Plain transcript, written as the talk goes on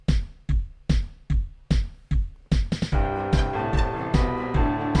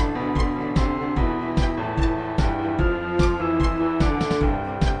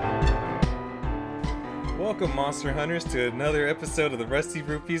welcome, Monster Hunters, to another episode of the Rusty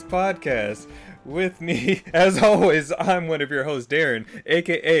Rupees podcast. With me, as always, I'm one of your hosts, Darren,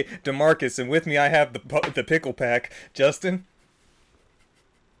 aka DeMarcus, and with me I have the Pickle Pack, Justin.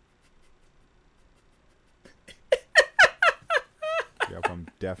 Yep, I'm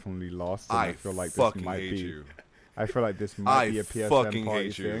definitely lost. And I feel like fucking this might hate be. you. I feel like this might be a PSN fucking party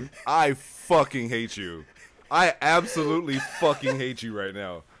hate you. thing. I fucking hate you. I absolutely fucking hate you right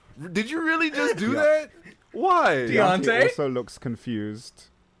now. Did you really just do that? Why? Deontay? Also looks confused.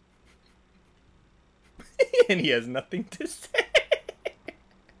 And he has nothing to say.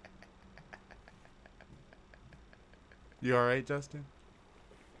 You alright, Justin?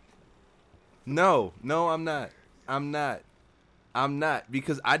 No, I'm not.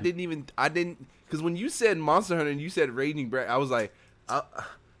 Because because when you said Monster Hunter and you said Raging Brat, I was like,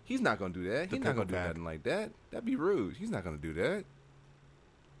 he's not going to do that. He's not going to do nothing like that. That'd be rude. He's not going to do that.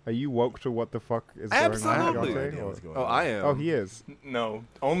 Are you woke to what the fuck is Absolutely. going on? Deontay, Oh, I am. Oh, he is. No,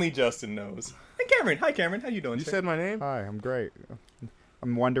 only Justin knows. Hey, Cameron. Hi, Cameron. How you doing? You said my name? Hi, I'm great.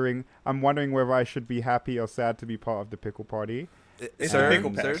 I'm wondering whether I should be happy or sad to be part of the pickle party. It's sir, a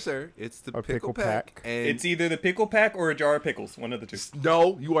pickle pack. Sir. It's the A pickle pickle pack. pack. And It's either the pickle pack or a jar of pickles. One of the two.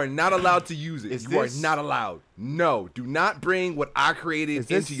 no, you are not allowed to use it. Is You are this- not allowed. No, do not bring what I created Is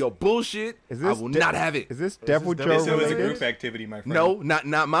this- into your bullshit. Is I this will de- not have it. Is this Devil this Joe This was a related? group activity, my friend. No,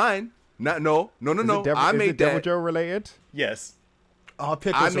 not mine. No. Is it Devil, I is made it Devil that. Joe related? Yes. All I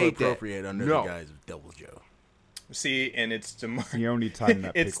pickles are made that. appropriate under No. the guise of Devil Joe. See, and it's It's the only time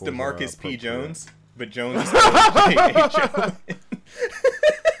that it's pickles DeMarcus are P. appropriate. Jones, but Jones is spelled J-H-O-N.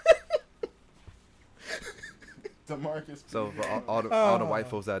 DeMarcus. So for all the white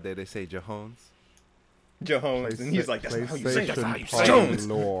folks out there, they say Jones. Jones, and he's like, that's not how you say it. That's not how you say it. PlayStation Jones.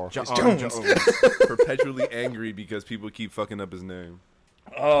 lore. Jones. Perpetually angry because people keep fucking up his name.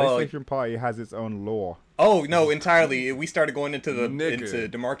 Oh, PlayStation Party has its own lore. oh no, entirely. We started going into Nigga.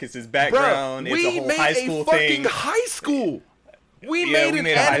 DeMarcus's background. Bruh, it's a we whole made high a school fucking thing. high school. We Yeah, made we an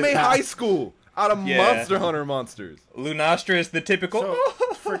made a high anime school. high school out of Yeah. Monster Hunter monsters. Lunastra is the typical. So,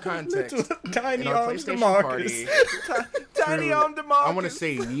 for context, little tiny in our arms PlayStation DeMarcus. party, Tiny on DeMarcus. I want to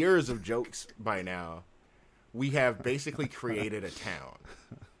say years of jokes by now, we have basically created a town.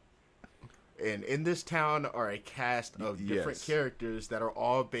 And in this town are a cast of different Yes. characters that are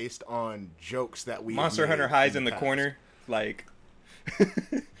all based on jokes that we Monster Hunter High's in the past. corner, like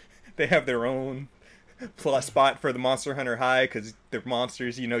they have their own plus spot for the Monster Hunter High because they're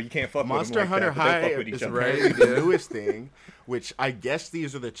monsters. You know, you can't fuck Monster with them like Hunter that, but they'll High fuck with each is other. really the newest thing, which I guess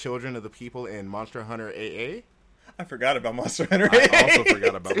these are the children of the people in Monster Hunter AA, I forgot about Monster Hunter. I also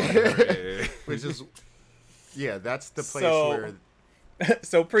forgot about Monster Hunter. which is, yeah, that's the place So- where...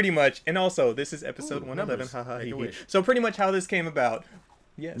 So pretty much, and also this is episode Ooh, 111. numbers. Haha. Make a hee hee. wish. So pretty much how this came about.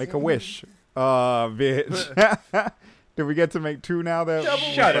 Yes. Make a wish. Bitch. Did we get to make two now that we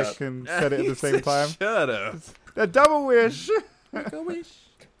Shut up. can set it at the same time? Shut up. A double wish.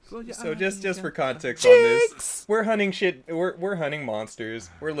 So just for context on this, we're hunting shit. We're hunting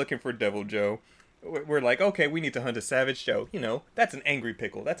monsters. We're looking for Devil Joe. We're like, okay, we need to hunt a Savage Joe. You know, that's an angry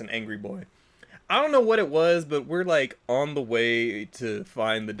pickle. That's an angry boy. I don't know what it was, but we're like on the way to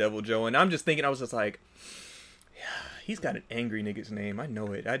find the Devil Joe, and I'm just thinking, I was just like, yeah, he's got an angry nigga's name. I know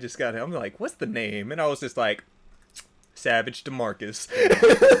it. I just got it. I'm like, what's the name? And I was just like, Savage DeMarcus.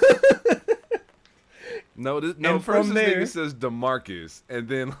 No, And first from this there- nigga says DeMarcus, and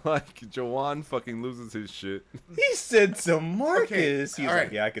then like Jawan fucking loses his shit. He said DeMarcus. Okay, He's all like,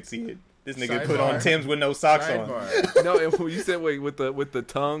 right. yeah, I could see it. This nigga put Sidebar. on Tim's with no socks on. Sidebar. No, and when you said wait with the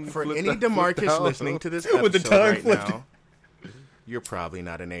tongue. For flipped any up- flipped DeMarcus out. listening to this episode With the tongue right flipped. now, you're probably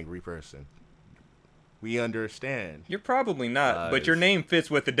not an angry person. We understand. You're probably not, but Lies. your name fits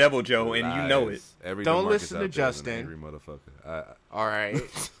with the Devil Joe, and you know it. Lies. Every Don't DeMarcus listen out to there is an Justin. angry motherfucker. All right.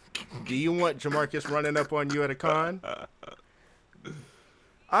 Do you want Jamarcus running up on you at a con?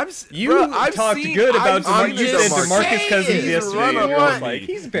 You talked good about I'm DeMarcus. You just said DeMarcus saying, Cousins he's yesterday. run And up you're on like, me.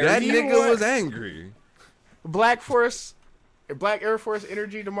 he's very That you nigga want- was angry. Black Air Force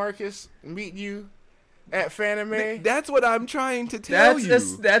Energy Demarcus meet you at Fanime. That's what I'm trying to tell you.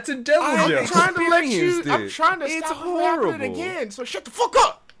 That's a Devil I'm Joe. I'm trying to let you. experienced I'm it. trying to It's stop from happening horrible. again. So shut the fuck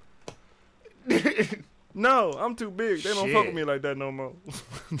up. No, I'm too big. They don't Shit. fuck with me like that no more.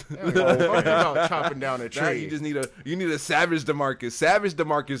 about chopping down a Now tree. you just need a savage DeMarcus. Savage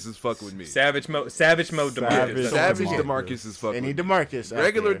DeMarcus is fuck with me. Savage mode DeMarcus. Savage Savage DeMarcus. DeMarcus is fuck Any with me. Demarcus. out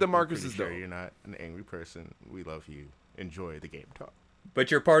Regular there, DeMarcus I'm pretty is sure dope. You're not an angry person. We love you. Enjoy the game talk. But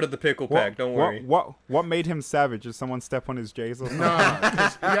you're part of the pickle pack. Don't worry. What made him savage? Did someone step on his J's or something? Nah,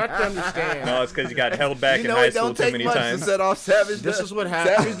 'cause you have to understand. No, it's because he got held back You in know high it school don't too take many much times. to set off Savage. This is what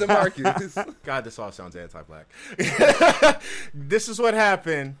happened. Savage DeMarcus. God, this all sounds anti-black. This is what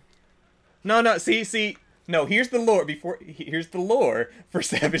happened. No. See. No, here's the lore. Here's the lore for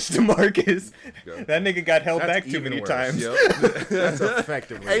Savage DeMarcus. That nigga got held That's back too even many worse. times. Yep. That's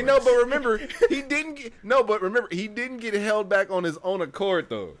effectively. Hey, no, worse. but remember, he didn't get held back on his own accord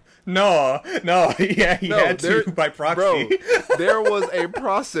though. No, yeah, he had to by proxy. Bro, there was a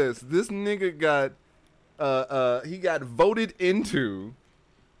process. This nigga got he got voted into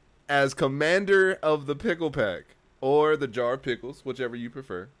as commander of the pickle pack or the jar of pickles, whichever you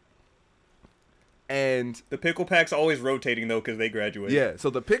prefer. And The pickle pack's always rotating though because they graduate. yeah, so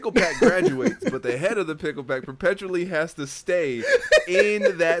the pickle pack graduates, but the head of the pickle pack perpetually has to stay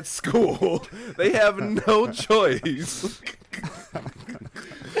in that school. They have no choice.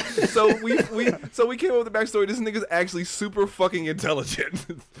 So we came up with the backstory. This nigga's actually super fucking intelligent.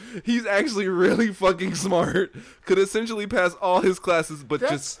 He's actually really fucking smart. Could essentially pass all his classes, but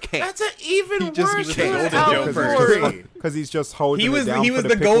just can't. That's an even He worse was the Golden Joe allegory. Because he's just holding He was it down for the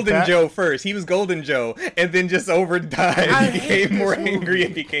pickle Golden pack? Joe first. He was Golden Joe, and then just over time I he hate became more this movie. angry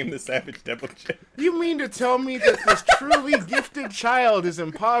and became the Savage Devil Joe. You mean to tell me that this truly gifted child is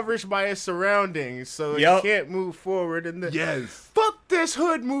impoverished by his surroundings, so Yup. he can't move forward? And Yes. fuck this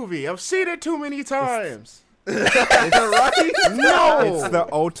hood movie. I've seen it too many times. Right? No, It's the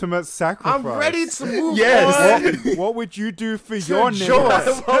ultimate sacrifice. I'm ready to move Yes. on. What would you do for your joy.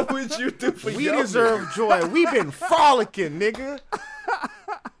 niggas? What would you do for We your deserve joy. We've been frolicking, nigga.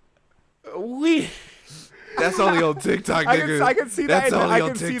 We. That's only on TikTok, nigga. I can see that. That's In the, only I on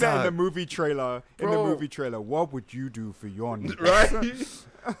can see that in TikTok. the movie trailer. Bro. What would you do for your niggas?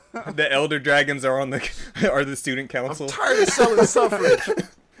 Right? The Elder Dragons are are the student I'm council. tired of selling suffrage.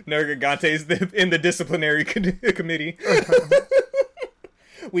 Nergigante's in the disciplinary committee.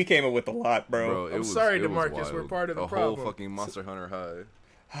 We came up with a lot, bro. It I'm was- sorry, it was DeMarcus, wild. we're part of the a problem. whole fucking Monster Hunter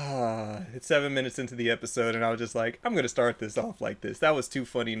high. It's 7 minutes into the episode, and I was just like, I'm gonna start this off like this. That was too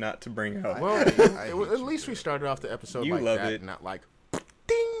funny not to bring up. Well, at least we started off the episode You like love that, it. not like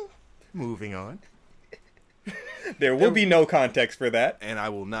ding. Moving on. There will be no context for that. And I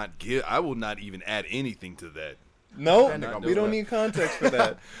will not even add anything to that. No, That nigga we don't was- need context for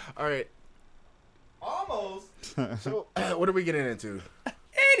that. All right. Almost. So, what are we getting into?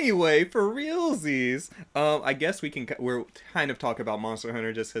 Anyway, for realsies, I guess we're kind of talking about Monster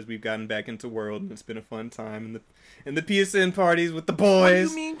Hunter just because we've gotten back into World and it's been a fun time in the PSN parties with the What do boys.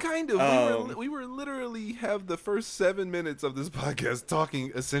 you mean, kind of? We were literally have the first 7 minutes of this podcast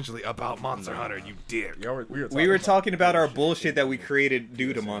talking essentially about Monster Hunter. You dick. We were talking about our bullshit that we created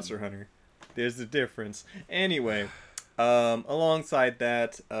due to Monster Hunter. There's a difference. Anyway, alongside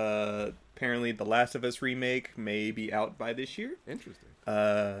that, apparently the Last of Us remake may be out by this year. Interesting.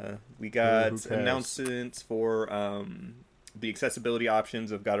 We Who got cares? announcements for the accessibility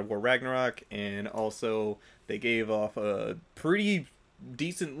options of God of War Ragnarok, and also they gave off a pretty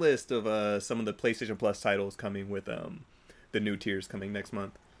decent list of some of the PlayStation Plus titles coming with the new tiers coming next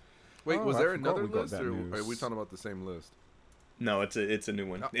month. Wait, Oh, was I there forgot another we got list, that or news. are we talking about the same list? No, it's a new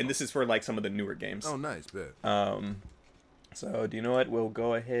one, Oh. and this is for like some of the newer games. Oh, nice, bet. So do you know what? We'll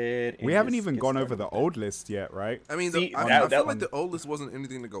go ahead. And We haven't just even get gone started over the with that. old list yet, right? I mean, See, I that feel like one- the old list wasn't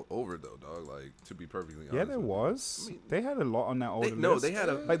anything to go over, though, dog. Like, to be perfectly honest. Yeah, there with you. was. I mean, They had a lot on that older no, list. they had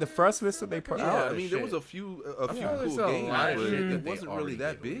a like the first list that they put Yeah, out. I mean, there was a few there's cool a games, lot of but shit that it they wasn't already really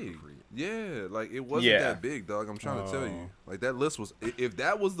that gave away big. for free. Yeah, like it wasn't Yeah. that big, dog. I'm trying to tell you, Oh. like that list was. If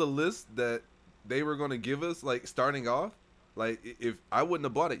that was the list that they were gonna give us, like starting off, like if I wouldn't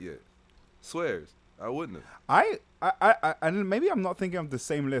have bought it yet, swears I wouldn't have. I and maybe I'm not thinking of the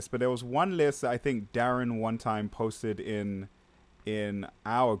same list, but there was one list that I think Darren one time posted in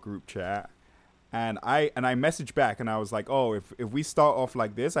our group chat, and I messaged back and I was like, oh, if we start off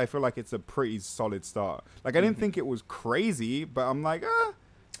like this, I feel like it's a pretty solid start. Like I didn't think it was crazy, but I'm like,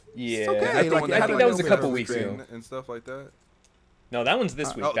 Yeah, okay. Is that the like, one I think had that the was a little couple bit weeks of ago. screen and stuff like that. No, that one's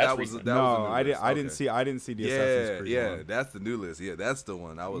this week. oh, That's that was- recent. that no, the new I list. didn't Okay. see the Yeah, Assassin's Creed yeah, one. that's the new list. Yeah, that's the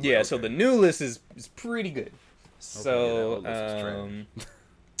one. I was. Yeah, like, so okay. the new list is pretty good. So, yeah, that old list is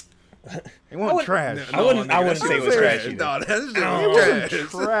trash. It wasn't trash. I wouldn't that say it shit was trash either. No, that shit It was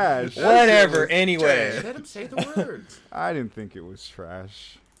wasn't trash. trash. Whatever. Anyway, Let him say the words. I didn't think it was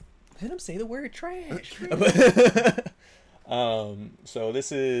trash. let him say the word trash. So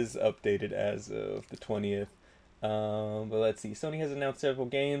this is updated as of the 20th. But let's see. Sony has announced several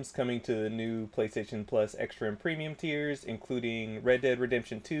games coming to the new PlayStation Plus Extra and Premium tiers, including Red Dead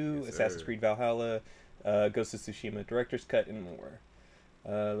Redemption 2, Yes, Assassin's sir. Creed Valhalla, Ghost of Tsushima Director's Cut, and more.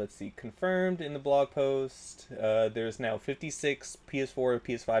 Let's see. Confirmed in the blog post. There's now 56 PS4 and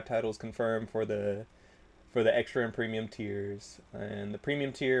PS5 titles confirmed for the extra and premium tiers, and the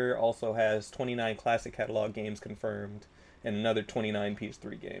premium tier also has 29 classic catalog games confirmed and another 29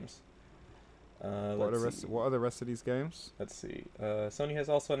 PS3 games. What are the rest of these games? Let's see. Sony has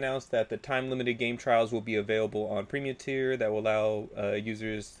also announced that the time-limited game trials will be available on premium tier that will allow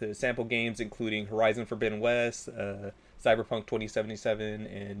users to sample games including Horizon Forbidden West, Cyberpunk 2077,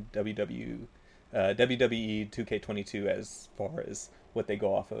 and WWE 2K22 as far as what they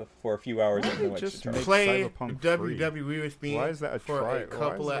go off of for a few hours. Why don't they just make Play Cyberpunk free? WWE with me. Why is that for a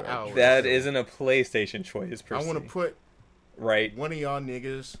couple of hours? That isn't a PlayStation choice, per I se. want to put one of y'all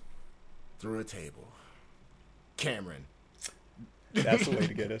niggas through a table. Cameron. That's the way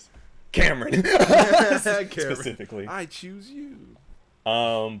to get us. Cameron. Specifically. I choose you.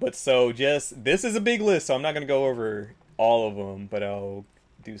 But so just, this is a big list, so I'm not going to go over all of them, but I'll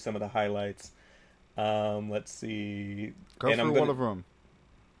do some of the highlights. Let's see. Go through all of them.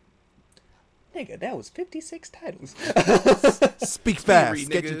 Nigga, that was 56 titles. Speak fast. Read,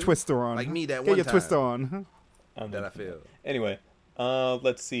 Get your twister on. Like me that Get one your time. twister on. That I feel. Anyway,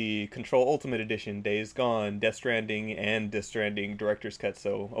 let's see. Control Ultimate Edition, Days Gone, Death Stranding, and Death Stranding Director's Cut.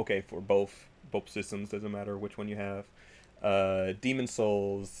 So, okay, for both systems, doesn't matter which one you have. Demon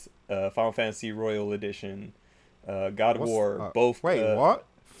Souls, Final Fantasy Royal Edition, God of War, both. Wait, what?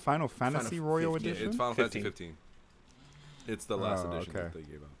 Final Fantasy Final Royal 15. Edition? It's Final Fantasy 15. It's the last edition okay. that they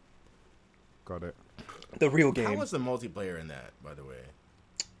gave out. Got it. The real game. How was the multiplayer in that, by the way?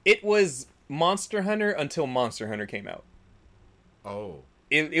 It was Monster Hunter until Monster Hunter came out. Oh.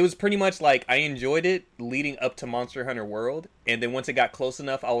 It was pretty much like I enjoyed it leading up to Monster Hunter World, and then once it got close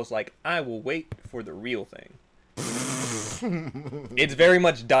enough, I was like, I will wait for the real thing. It's very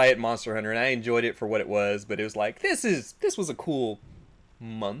much Diet Monster Hunter, and I enjoyed it for what it was, but it was like, this was a cool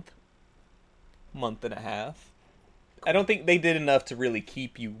month and a half. I don't think they did enough to really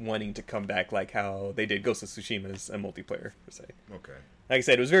keep you wanting to come back like how they did Ghost of Tsushima's a multiplayer, per se. Okay. Like I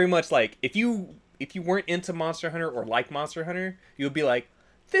said, it was very much like, if you weren't into Monster Hunter or like Monster Hunter, you would be like,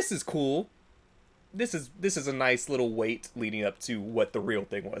 this is cool. This is a nice little wait leading up to what the real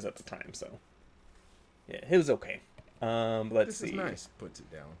thing was at the time, so. Yeah, it was okay. Let's see. This is nice. Puts it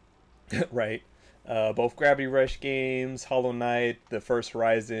down. Right. Both Gravity Rush games, Hollow Knight, the first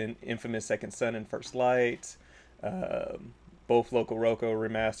Horizon, Infamous Second Son, and First Light. Both Loco Roco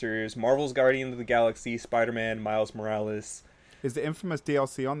remasters, Marvel's Guardian of the Galaxy, Spider-Man, Miles Morales. Is the Infamous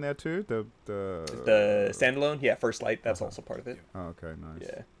DLC on there too? The standalone? Yeah, First Light, that's also part of it. Oh, okay, nice.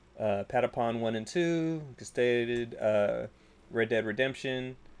 Yeah. Patapon 1 and 2, stated, Red Dead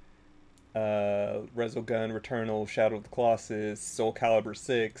Redemption, Resogun, Returnal, Shadow of the Colossus, Soul Calibur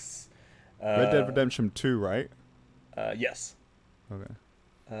 6. Red Dead Redemption 2, right? Yes. Okay.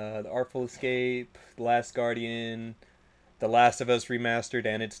 The Artful Escape, The Last Guardian, The Last of Us Remastered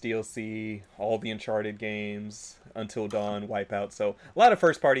and its DLC, all the Uncharted games, Until Dawn, Wipeout. So a lot of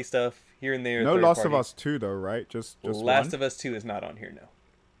first-party stuff here and there. No Last of Us 2 though, right? Just Last of Us 2 is not on here now.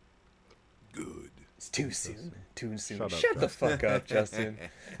 Good. It's too soon. Too soon. Shut up, Shut the fuck up, Justin.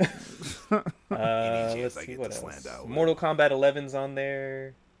 Let's see what else. Mortal Kombat 11's on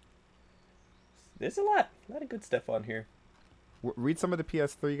there. There's a lot of good stuff on here. Read some of the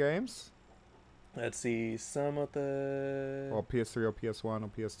PS3 games. Let's see some of the. Or PS3 or PS1 or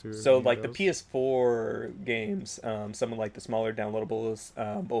PS2. So like the PS4 games, some of like the smaller downloadables,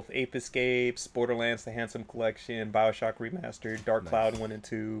 both Ape Escapes, Borderlands: The Handsome Collection, BioShock Remastered, Dark Cloud 1 and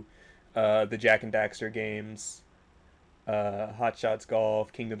 2, the Jak and Daxter games, Hot Shots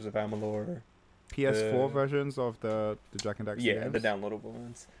Golf, Kingdoms of Amalur. PS4 versions of the Jak and Daxter games? Yeah, the downloadable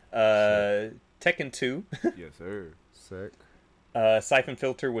ones. Tekken 2. Yes, sir. Sick. Siphon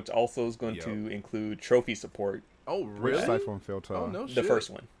Filter, which also is going to include trophy support. Oh, Which really? Siphon Filter? Oh, no shit. The first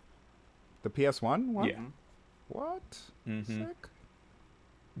one. The PS1 one? Yeah. What? Mm-hmm. Sick.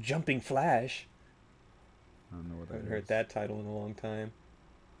 Jumping Flash. I don't know what I that haven't is. heard that title in a long time.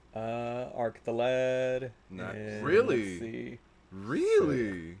 Arc the Lad. Nice. And Really? Let's see.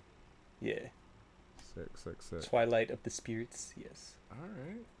 Really? Yeah. Sick. Twilight of the Spirits. Yes. All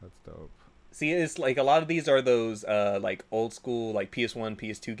right. That's dope. See, it's like a lot of these are those like old school like PS1,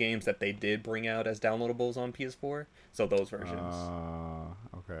 PS2 games that they did bring out as downloadables on PS4. So those versions.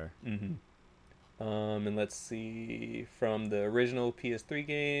 Okay. Mm-hmm. And let's see from the original PS3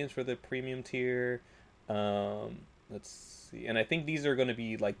 games for the premium tier. Let's see, and I think these are going to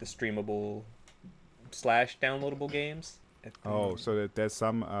be like the streamable / downloadable games. Oh, so there's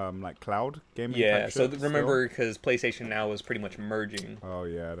some like cloud gaming. Yeah. type So shit remember, because PlayStation Now is pretty much merging. still? Oh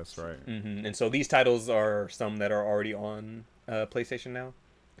yeah, that's right. And so these titles are some that are already on PlayStation Now.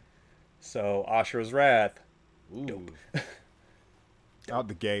 So Ashura's Wrath, Ooh. dope. Out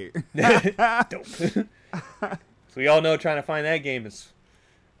the gate. Dope. So we all know trying to find that game is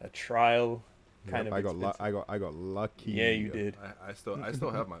a trial. Kind of. I got lucky. Yeah, you did. I still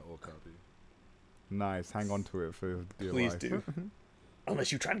have my old copy. Nice. Hang on to it for dear Please life. do.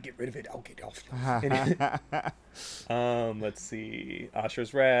 Unless you're trying to get rid of it, I'll get it off you. Let's see.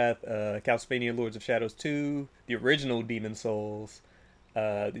 Ashura's Wrath, Castlevania Lords of Shadows 2, the original Demon Souls,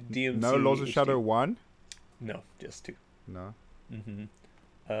 the DMC. No Lords of HD. Shadow 1? No, just 2. No.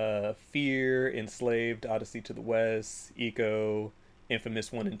 Fear, Enslaved, Odyssey to the West, Eco,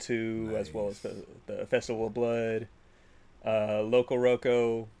 Infamous 1 and 2, as well as the Festival of Blood, Loco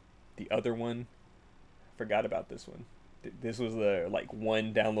Roco, the other one. Forgot about this one. This was the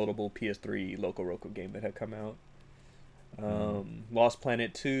one downloadable PS3 Loco Roco game that had come out. Lost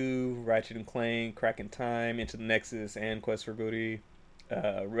Planet 2, Ratchet and Clank, Crack in Time, Into the Nexus, and Quest for Booty.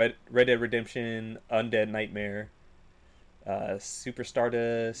 Red Dead Redemption, Undead Nightmare, Super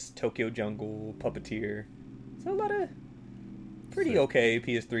Stardust, Tokyo Jungle, Puppeteer. So a lot of pretty okay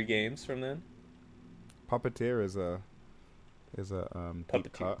PS3 games from then. Puppeteer is a deep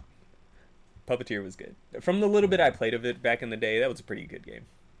Puppeteer. cut. Puppeteer was good. From the little bit I played of it back in the day, that was a pretty good game.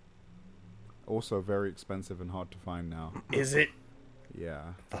 Also very expensive and hard to find now. Is it? Yeah.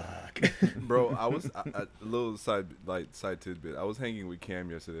 Fuck. Bro, I was a little side tidbit. I was hanging with Cam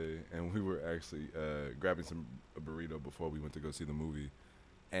yesterday, and we were actually grabbing a burrito before we went to go see the movie.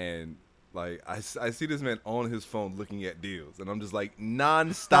 And I see this man on his phone looking at deals, and I'm just like,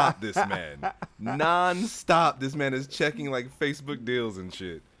 non-stop this man. Non-stop this man is checking Facebook deals and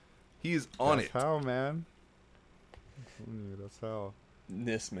shit. He's on That's it. how, man. That's how.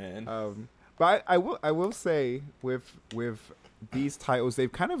 This man. But I will say with these titles,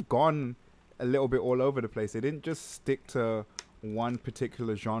 they've kind of gone a little bit all over the place. They didn't just stick to one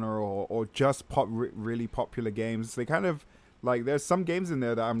particular genre or just really popular games. They kind of there's some games in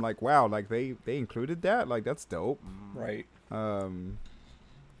there that I'm like, wow, they included that. That's dope. Right.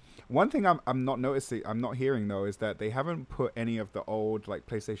 One thing I'm not hearing though is that they haven't put any of the old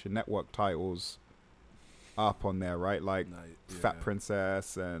PlayStation Network titles up on there, right? Fat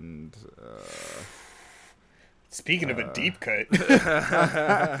Princess and Speaking of a deep cut,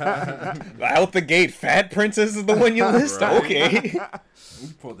 out the gate, Fat Princess is the one you list. Right. Okay, You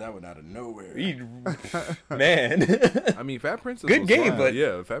pulled that one out of nowhere. Man. I mean, Fat Princess Good was game, fun. but-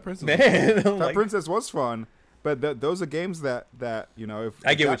 yeah, Fat Princess Man, I'm Fat like, Princess was fun, but those are games that if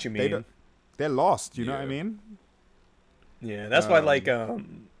I get that- what you mean. they're lost. You know what I Yeah. mean? Yeah, that's why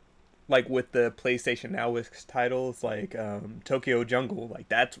with the PlayStation Now with titles Tokyo Jungle,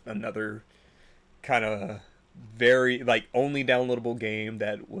 that's another kind of very only downloadable game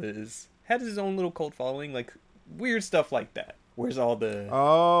that had his own little cult following, weird stuff like that. Where's all the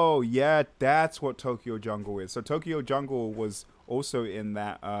Oh yeah, that's what Tokyo Jungle is. So Tokyo Jungle was also in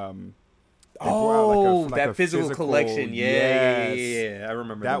that. They brought out, that a physical collection. Yeah, yes. yeah. I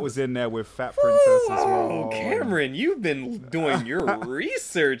remember That those. was in there with Fat Princess as well. Oh, Cameron, you've been doing your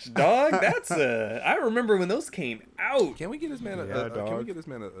research, dog. I remember when those came out. Can we get this man Yeah, dog.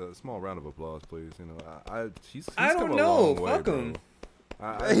 a small round of applause, please? He's I don't come a know. long way, Fuck bro. him.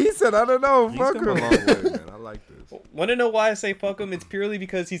 He said, "I don't know, He's fuck come a him." long way, man. I like this. Want to know why I say fuck him? It's purely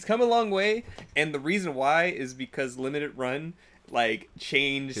because he's come a long way, and the reason why is because Limited Run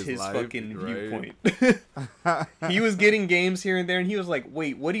changed His his life, fucking right? viewpoint. He was getting games here and there, and he was like,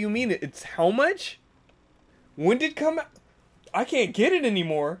 "Wait, what do you mean? It's how much? When did it come out? I can't get it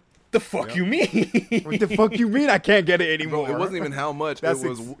anymore. The fuck you mean? What the fuck you mean I can't get it Bro, anymore? it wasn't even how much. That's It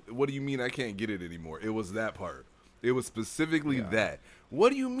was, what do you mean I can't get it anymore? It was that part. It was specifically that.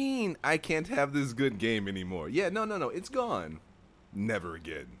 What do you mean I can't have this good game anymore? Yeah, no. It's gone. Never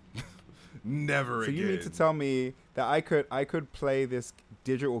again. Never So again. you mean to tell me that I could play this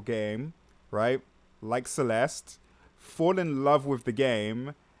digital game, right? Like Celeste, fall in love with the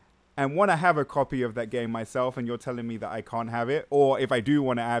game, and want to have a copy of that game myself, and you're telling me that I can't have it? Or if I do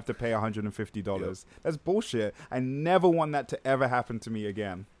want to, I have to pay $150. That's bullshit. I never want that to ever happen to me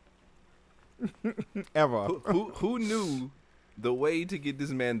again. Ever. Who knew the way to get this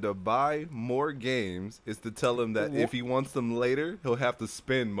man to buy more games is to tell him that if he wants them later, he'll have to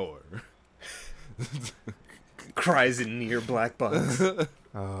spend more. Cries in near black box.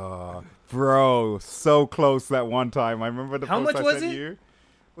 Bro, so close that one time. I remember the How post much I was sent it? you.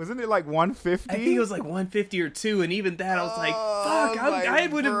 Wasn't it like 150? I think it was 150 or 2, and even that I was like, Oh, fuck, I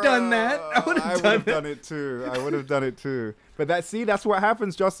would have done that. I would have done it too. I would have done it too. But that's what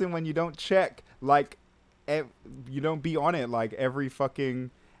happens, Justin, when you don't check. You don't be on it every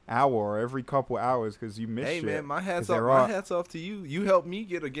hour or every couple hours because you miss Hey shit. man, my 'Cause hats there off. are- My hats off to you. You helped me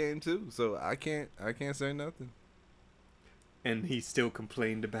get a game too, so I can't say nothing. And he still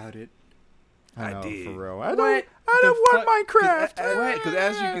complained about it. I I know, did. for real. What I the don't want fuck? Minecraft. Because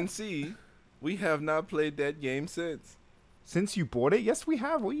as you can see, we have not played that game since. Since you bought it, yes, we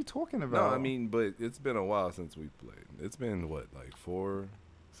have. What are you talking about? No, I mean, but it's been a while since we played. It's been what, like four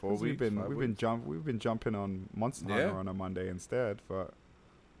 'Cause weeks? we've been jumping on Monster Yeah. Hunter on a Monday instead, but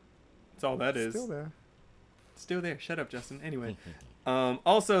That's all that is. still there. Still there. Shut up, Justin. Anyway.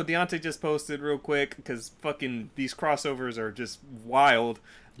 Also, Deontay just posted real quick because fucking these crossovers are just wild.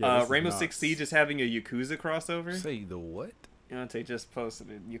 Yeah, this is Rainbow nuts. Six Siege is having a Yakuza crossover. Say the what? Deontay just posted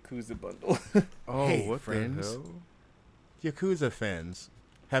a Yakuza bundle. Oh, Hey, what friends. the hell? Yakuza fans,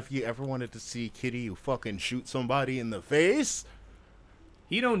 have you ever wanted to see Kiryu fucking shoot somebody in the face?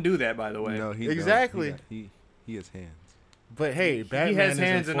 He don't do that, by the way. No, he Exactly. don't. He has hands. But hey, Batman has is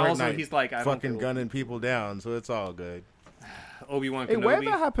hands, in and also Fortnite he's like, I don't fucking feel- gunning people down, so it's all good. Obi-Wan Hey, Kenobi.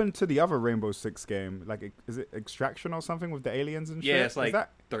 whatever happened to the other Rainbow Six game? Like, is it Extraction or something with the aliens and shit? Yeah, it's Is like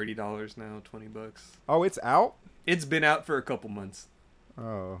that- $30 now, $20. Oh, it's out. It's been out for a couple months.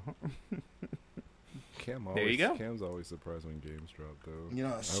 Oh, There you go. Cam's always surprised when games drop, though. You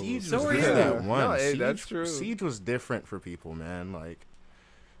know, Siege So was are just you. that one. No, hey, Siege, that's true. Siege was different for people, man. Like,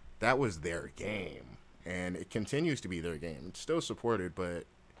 that was their game, and it continues to be their game. It's still supported, but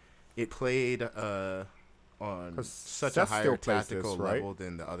it played on 'Cause such Seth a higher still plays tactical this, right? level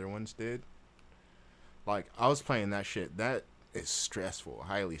than the other ones did. Like, I was playing that shit. That is stressful,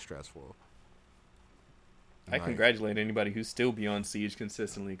 highly stressful. I Like, congratulate anybody who's still beyond Siege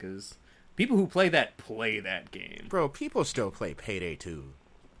consistently, because people who play that game. Bro, people still play Payday 2.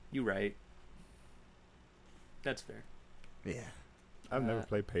 You right. That's fair. Yeah. I've never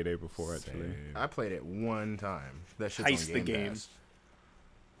played Payday before. Actually, Same. I played it one time. That shit's Heist on the Game game. Pass.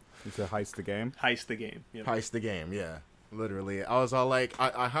 you said heist the game. Heist the game. Yep. Heist the game, yeah. Literally. I was all like,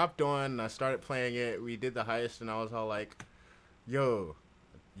 I hopped on, and I started playing it. We did the heist, and I was all like, yo,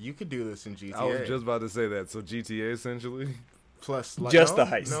 you could do this in GTA. I was just about to say that. So GTA essentially. Plus, like, Just no,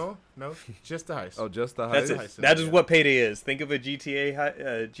 the heist. No, just the heist. Oh, just the That's heist. it. Heist in That it, is yeah. what Payday is. Think of a GTA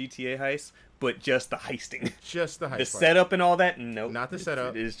heist, but just the heisting. Just the heist. The part. setup and all that, nope. Not the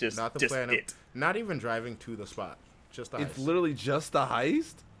setup. It is just, not the just plan. it. Not even driving to the spot. Just the It's heist. literally just the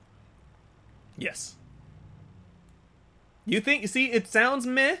heist. Yes. You think? See, it sounds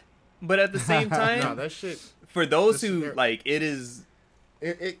meh, but at the same time, No, that shit. for those this- who there- like, it is.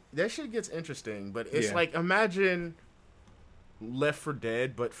 That shit gets interesting, but it's Yeah. like, imagine Left 4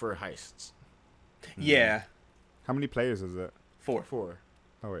 Dead, but for heists. Yeah, How many players is it? 4. 4.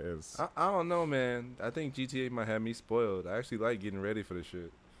 Oh, it is. I don't know, man. I think GTA might have me spoiled. I actually like getting ready for the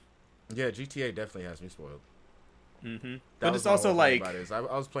shit. Yeah, GTA definitely has me spoiled. Mm-hmm. That But was it's my also whole thing like, about it, is I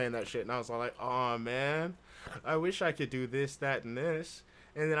was playing that shit and I was all like, oh man, I wish I could do this, that, and this.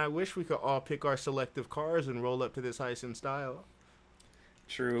 And then I wish we could all pick our selective cars and roll up to this heist in style.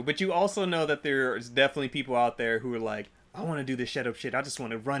 true. But you also know that there's definitely people out there who are like, I want to do this shut up shit. I just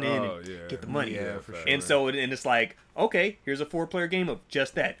want to run in Oh, and yeah. get the money. Yeah, for sure. And so, and it's like, okay, here's a 4-player game of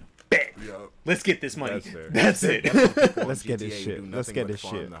just that. Bet. Yup. Let's get this money. That's fair. That's it. Let's get this shit. Let's get this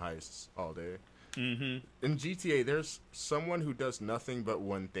shit. The heists all day. Mm-hmm. In GTA, there's someone who does nothing but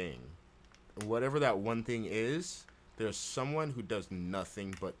one thing. Whatever that one thing is, there's someone who does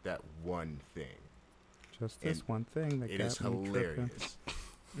nothing but that one thing. Just this And one thing that It got is me tripping. hilarious.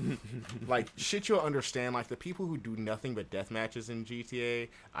 Like, shit you'll understand. Like, the people who do nothing but death matches in GTA,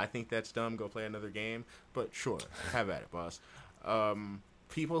 I think that's dumb. Go play another game. But sure, have at it, boss.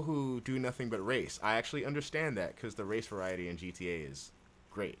 People who do nothing but race, I actually understand that because the race variety in GTA is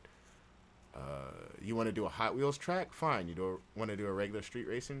great. You want to do a Hot Wheels track? Fine. You want to do a regular street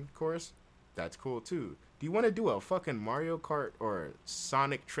racing course? That's cool too. Do you want to do a fucking Mario Kart or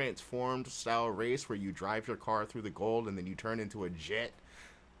Sonic Transformed style race where you drive your car through the gold and then you turn into a jet?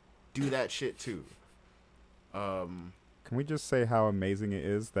 Do that shit too. Can we just say how amazing it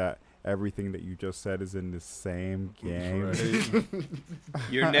is that everything that you just said is in the same game? Right.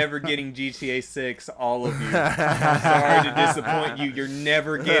 You're never getting GTA 6, all of you. Sorry to disappoint you. You're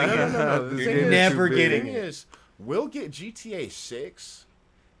never getting it. No. The thing You're is- never too getting thing it. is, we'll get GTA 6.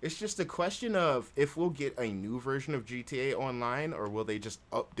 It's just a question of if we'll get a new version of GTA Online or will they just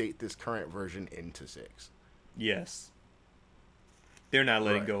update this current version into 6. Yes. They're not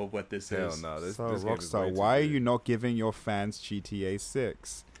letting Right. go of what this Hell is. no. This So, game is way Rockstar, too why are big. you not giving your fans GTA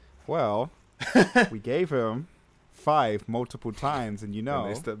 6? Well, we gave him 5 multiple times, and you know,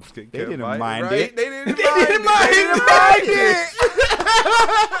 And they they didn't kept mind right? it. They didn't They didn't mind mind it.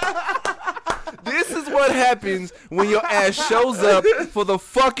 it. This is what happens when your ass shows up for the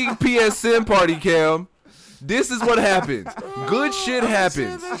fucking PSN party, Cam. This is what happens. Good shit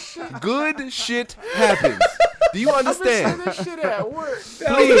happens. Good shit happens. Do you understand? That shit at work.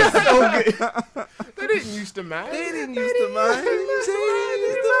 Please. They didn't used to mind. They didn't used to mind.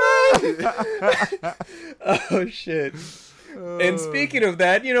 Oh shit. And speaking of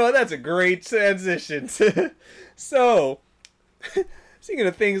that, that's a great transition. So, speaking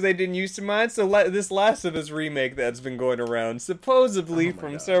of things they didn't used to mind, so this Last of Us remake that's been going around, supposedly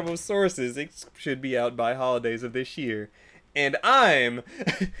from several sources, it should be out by holidays of this year. And I'm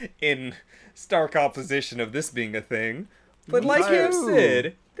in stark opposition of this being a thing. But like you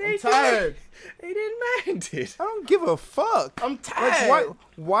said, they didn't mind it. I don't give a fuck. I'm tired. Like,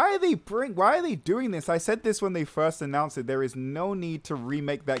 why are they doing this? I said this when they first announced it. There is no need to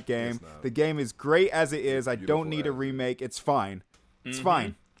remake that game. The game is great as it is. I don't need a remake. It's fine. It's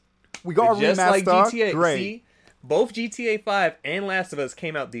fine. We got a Just remaster. like GTA. Great. See, both GTA 5 and Last of Us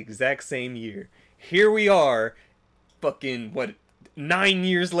came out the exact same year. Here we are, fucking 9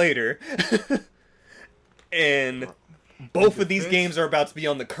 years later, and both of these games are about to be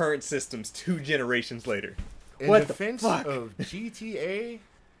on the current systems 2 generations later. In defense of GTA,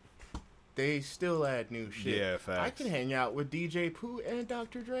 they still add new shit. Yeah, facts. I can hang out with DJ Pooh and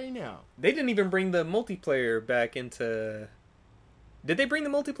Dr. Dre now. They didn't even bring the multiplayer back into... Did they bring the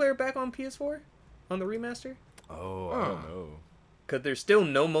multiplayer back on PS4? On the remaster? Oh, I don't know. Because there's still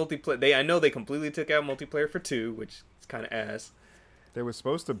no multiplayer. I know they completely took out multiplayer for 2, which is kind of ass. They were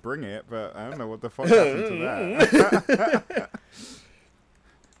supposed to bring it, but I don't know what the fuck happened to that.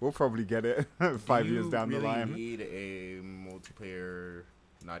 We'll probably get it 5 years down the line. Do you really need a multiplayer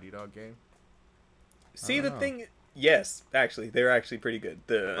Naughty Dog game? See, the thing... Yes, actually. They're actually pretty good.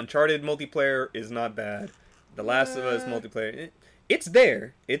 The Uncharted multiplayer is not bad. The Last of Us multiplayer... It's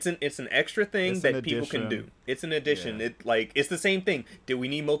there. It's an extra thing that people can do. It's an addition. Yeah. It's the same thing. Did we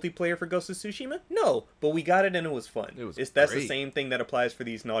need multiplayer for Ghost of Tsushima? No, but we got it and it was fun. That's the same thing that applies for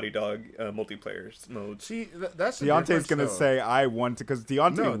these Naughty Dog multiplayer modes. See, that's the Deontay's gonna say I wanted because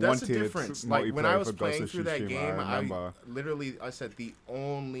Deontay no, that's wanted the difference. multiplayer Like when I was for playing Ghost through of that Tsushima, game, I remember. I said the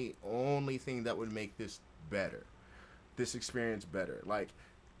only thing that would make this better, this experience better, like.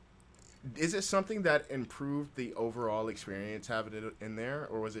 Is it something that improved the overall experience having it in there,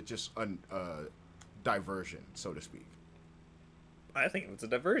 or was it just a diversion, so to speak? I think it was a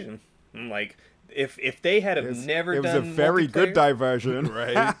diversion. Like, if they had never done it was a very good diversion,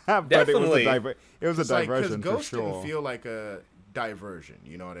 right? But Definitely. it was a diversion Ghost for sure. didn't feel like a diversion.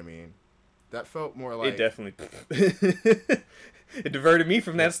 You know what I mean? That felt more like It definitely... It diverted me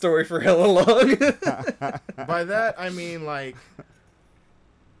from that story for hella long. By that, I mean, like...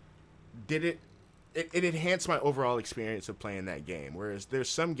 Did it enhanced my overall experience of playing that game. Whereas there's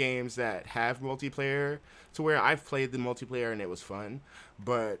some games that have multiplayer to where I've played the multiplayer and it was fun,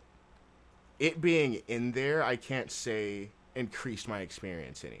 but it being in there, I can't say increased my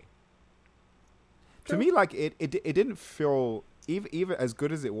experience any. To me, like it didn't feel even as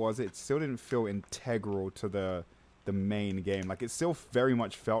good as it was. It still didn't feel integral to the main game. Like it still very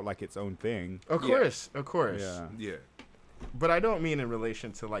much felt like its own thing. Of course. Yeah. But I don't mean in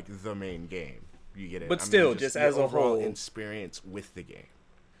relation to like the main game. You get it? But I mean, still, just your as a overall whole experience with the game,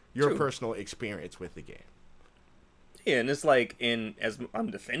 your True. personal experience with the game. Yeah, and it's like, as I'm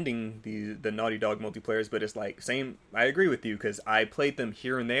defending the Naughty Dog multiplayers, but it's like, same, I agree with you, because I played them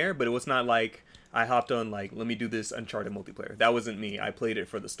here and there, but it was not like I hopped on, like, let me do this Uncharted multiplayer. That wasn't me. I played it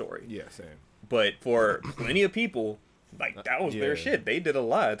for the story. Yeah, same. But for plenty of people, like, that was their shit. They did a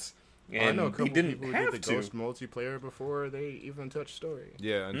lot. And I know a couple they didn't people who have did the to. Ghost multiplayer before they even touched story.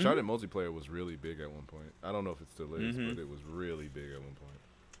 Yeah, Uncharted multiplayer was really big at one point. I don't know if it still is, but it was really big at one point.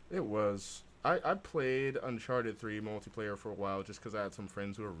 It was. I played Uncharted 3 multiplayer for a while just because I had some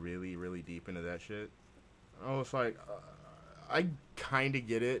friends who were really, really deep into that shit. I was like, I kind of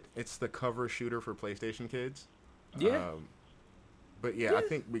get it. It's the cover shooter for PlayStation kids. Yeah. But yeah, I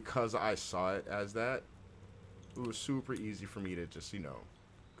think because I saw it as that, it was super easy for me to just,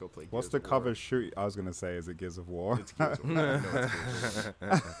 go play What's Gears the of War. cover shoot? I was gonna say, is it Gears of War? It's Gears of War. I know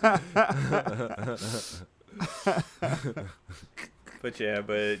it's Gears of War.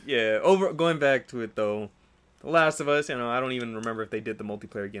 But going back to it though, The Last of Us, I don't even remember if they did the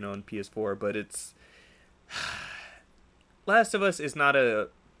multiplayer again on PS4, but it's Last of Us is not a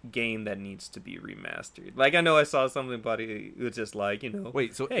game that needs to be remastered. Like, I know I saw somebody who was just like,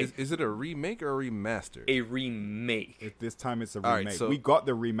 Wait, so hey, is it a remake or a remaster? a remake. This time it's a All right, remake. so- we got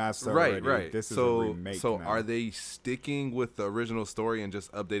the remaster already. Right. This so, is a remake So now. are they sticking with the original story and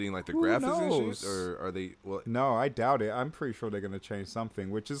just updating like the Who graphics and knows? shit, or are they? Well, No, I doubt it. I'm pretty sure they're gonna change something,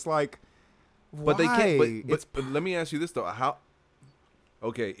 which is like, But they can't. Why? But let me ask you this though: how?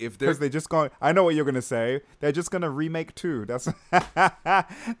 Okay, if they're Because they're just going. I know what you're gonna say. They're just gonna remake 2. That's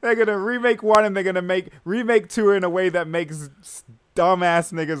they're gonna remake 1 and they're gonna remake 2 in a way that makes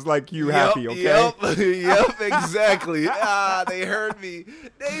dumbass niggas like you happy. Okay. Yep, exactly. They heard me.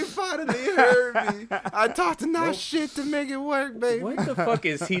 They finally heard me. I talked enough shit to make it work, baby. What the fuck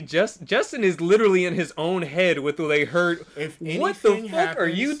is he? Justin is literally in his own head with what they heard. What the fuck are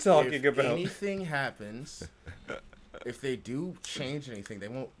you talking about? If anything happens, if they do change anything, they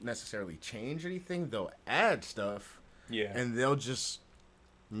won't necessarily change anything. They'll add stuff. Yeah. And they'll just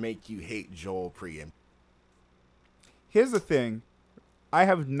make you hate Joel pre-em. Here's the thing. I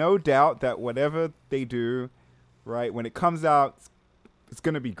have no doubt that whatever they do, right, when it comes out, it's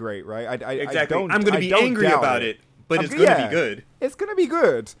gonna be great, right? Exactly. I'm gonna be angry about it, but it's gonna be good. It's gonna be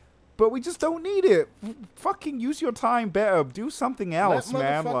good, but we just don't need it. Fucking use your time better. Do something else,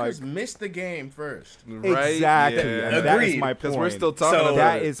 man. Motherfuckers Like, miss the game first. Right? exactly. Yeah. And that is Agreed. my point. Because we're still talking So- about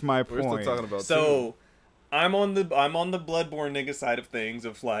That it. is my We're point. still talking about So, I'm on the Bloodborne nigga side of things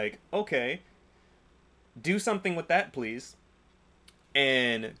of like, okay, do something with that, please.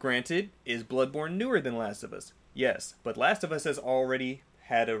 And granted, is Bloodborne newer than Last of Us? Yes, but Last of Us has already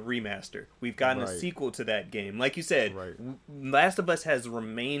had a remaster. We've gotten a Right. sequel to that game. Like you said, Right. Last of Us has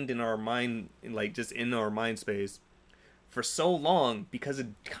remained in our mind, like just in our mind space, for so long because it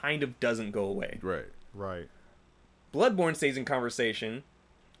kind of doesn't go away. Right. Right. Bloodborne stays in conversation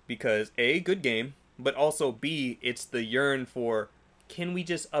because A, good game, but also B, it's the yearn for, can we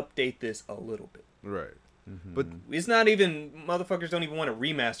just update this a little bit? Right. Mm-hmm. But It's not even, motherfuckers don't even want a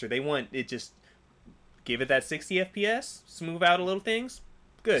remaster. They want it just, give it that 60 FPS, smooth out a little things,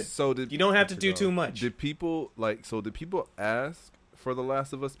 good. so You don't have to do too much. Did people did people ask for The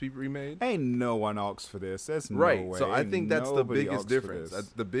Last of Us to be remade? Ain't no one asked for this. There's no Right. way. So I Ain't think that's the nobody biggest asked for difference. this.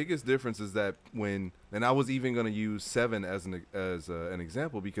 The biggest difference is that and I was even going to use 7 as an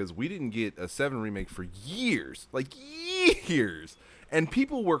example because we didn't get a 7 remake for years, like years, and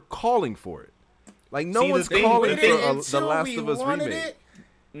people were calling for it. Like no See, the one's thing- calling the for thing- The Last of Us remake. It,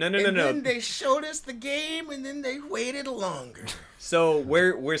 No. and then they showed us the game, and then they waited longer. So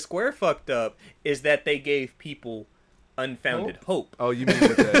where Square fucked up is that they gave people unfounded hope. Oh, you mean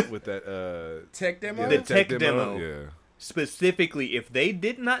with that Tech demo? The tech demo. Yeah. Specifically, if they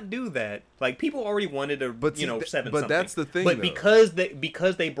did not do that, like people already wanted a But see, 7 but something. that's the thing, But though.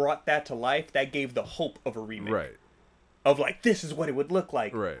 because they brought that to life, that gave the hope of a remake. Right. Of like, this is what it would look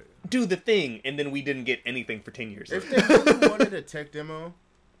like. Right. Do the thing, and then we didn't get anything for 10 years. If they really wanted a tech demo,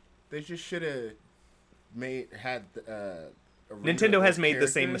 they just should have had. A render Nintendo of has those made the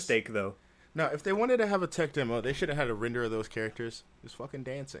same characters. mistake though. No, if they wanted to have a tech demo, they should have had a render of those characters just fucking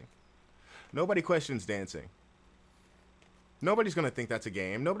dancing. Nobody questions dancing. Nobody's gonna think that's a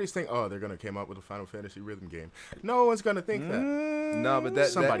game. Nobody's think, oh, they're gonna come up with a Final Fantasy rhythm game. No one's gonna think that. No, but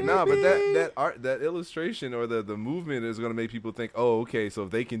that illustration or the movement is gonna make people think, oh, okay, so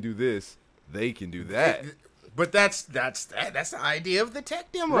if they can do this, they can do that. But that's the idea of the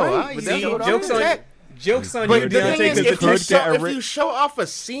tech demo. Right, Huh? but You that's know, what I'm jokes on saying. jokes on But you, the thing Deontay, is, because if you, the show, get a if you show off a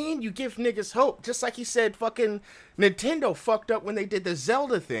scene, you give niggas hope. Just like you said, fucking Nintendo fucked up when they did the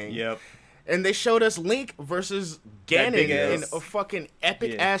Zelda thing. Yep. And they showed us Link versus That Ganon big in ass- a fucking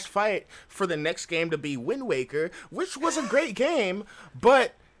epic ass fight for the next game to be Wind Waker, which was a great game,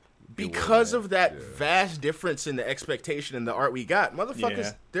 but because of that vast difference in the expectation and the art we got, motherfuckers,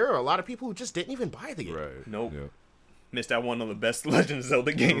 Yeah. there are a lot of people who just didn't even buy the game. Right. Nope. Yeah. Missed out one of the best Legend of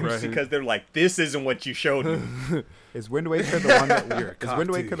Zelda games Right. because they're like, this isn't what you showed me. Is Wind Waker the one that You're a is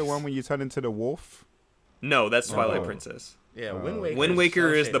Wind Waker the cocktooth. one when you turn into the wolf? No, that's Twilight Oh. Princess. Yeah, Wind Waker. Wind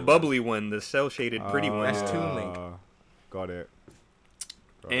Waker is the cel-shaded bubbly one, the cel-shaded pretty one. That's Toon Link. Got it.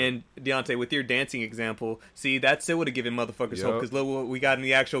 And Deontay, with your dancing example, see, that still would have given motherfuckers Yup. hope because look what we got in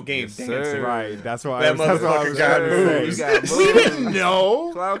the actual game. Yes, dancing. sir. Right. That's what That that's what I was motherfucker got trying to say. moves. You got moves. We didn't know.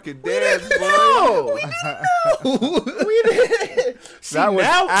 Cloud can dance, boy. No, we didn't. See, That was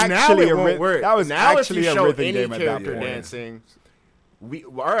now actually it a won't rhyth- work. that was now actually if you a show rhythm any game at that character point. dancing,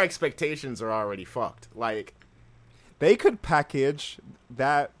 our expectations are already fucked. Like, They could package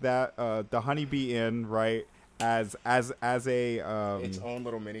that the Honeybee Inn, right, as a its own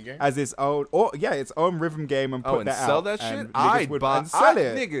little minigame. as its own its own rhythm game and put Oh, and that sell out. that and shit? niggas I'd would- buy and sell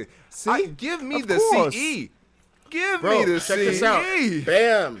it. nigga. See? Give me Of the course. CE. Give Bro, me the check CE. this out.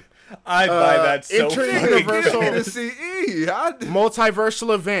 Bam. I'd buy that so Enter fucking Universal- Give me quick. the CE.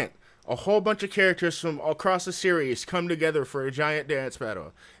 Multiversal event. A whole bunch of characters from across the series come together for a giant dance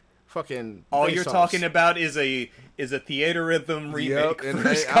battle. fucking. All face you're offs. talking about is a theater rhythm remake and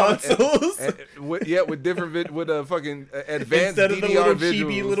for consoles. with different with a fucking advanced Instead of the DDR little visuals.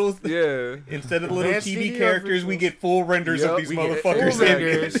 chibi little- yeah. Instead of the little Advanced chibi DDR characters, we visuals. get full renders Yup, of these we get motherfuckers. full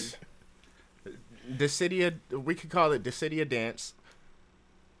renders. Dissidia, we could call it Dissidia Dance.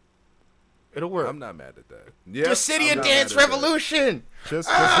 It'll work. I'm not mad at that. Yep, Dissidia I'm not Dance mad at that. Revolution. Just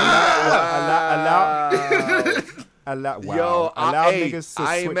allow Yo, allow hey, niggas to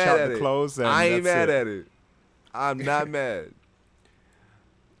I ain't switch mad out at the it. clothes and I ain't that's mad it. at it. I'm not mad.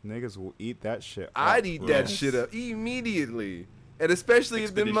 Niggas will eat that shit. I'd up, eat bro. that shit up immediately. And especially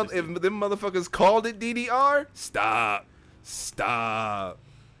if them Expeditiously. motherfuckers called it DDR, stop.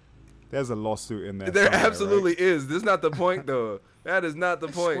 There's a lawsuit in there. There somewhere, absolutely right? is. This is not the point though. That is not the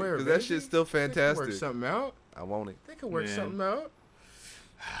point Square, because that baby. shit's still They could fantastic. work something out. I want it. They could work Man. something out.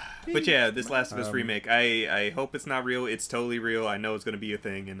 But yeah, this Last of Us remake, I hope it's not real. It's totally real. I know it's going to be a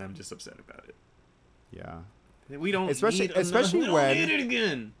thing, and I'm just upset about it. Yeah. We don't Especially- need another- especially we don't when- need it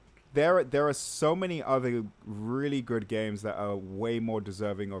again. There are so many other really good games that are way more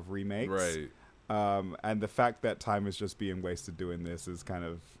deserving of remakes. Right. And the fact that time is just being wasted doing this is kind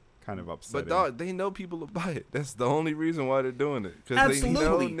of upsetting. But dog, they know people will buy it. That's the only reason why they're doing it. Because they know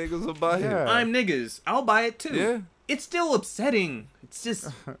Absolutely. niggas will buy Yeah. it. I'm niggas. I'll buy it too. Yeah. It's still upsetting. It's just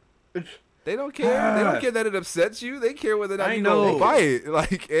They don't care. They don't care that it upsets you. They care whether or not I you know. gonna buy it.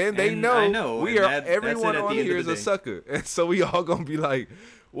 Like, and they And know, I know, we and are. that's Everyone it at on the end here of is the a day. sucker, and so we all gonna be like,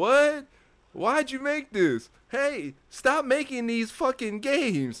 "What? Why'd you make this? Hey, stop making these fucking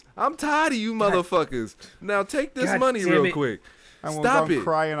games. I'm tired of you motherfuckers. Now take this God money damn real it. quick. I'm Stop gonna it."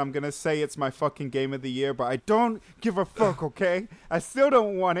 cry and I'm gonna say it's my fucking game of the year, but I don't give a fuck. Okay, I still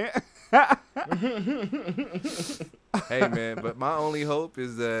don't want it. Hey man, but my only hope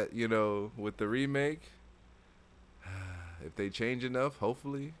is that with the remake, if they change enough,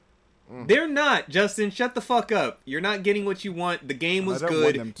 hopefully. they're not. Justin, shut the fuck up. You're not getting what you want. The game was I don't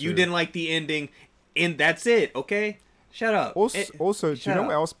want them good. to. You didn't like the ending, and that's it. Okay, shut up. Also, Eh, do you shut know up.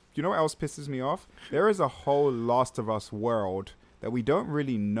 what else? You know what else pisses me off? There is a whole Last of Us world that we don't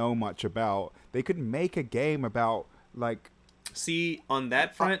really know much about. They could make a game about like See, on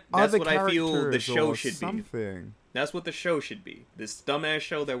that front, that's other what I feel the characters show or should be. something. That's what the show should be. This dumbass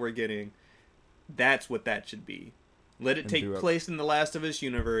show that we're getting, that's what that should be. Let it And take do it. place in the Last of Us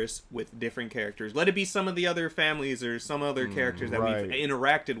universe with different characters. Let it be some of the other families or some other characters that right. we've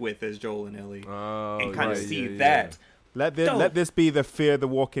interacted with as Joel and Ellie. Oh, And kind of right, see yeah, yeah. that. Let Don't. this be the Fear the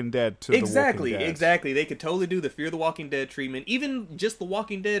Walking Dead to Exactly, the Walking Dead. exactly. They could totally do the Fear the Walking Dead treatment, even just the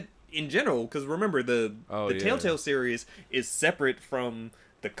Walking Dead in general. Because remember, the Oh, yeah. Telltale series is separate from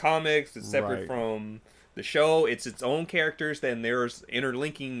the comics. It's separate Right. from the show. It's its own characters. Then there's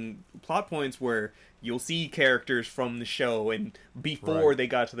interlinking plot points where you'll see characters from the show and before Right. they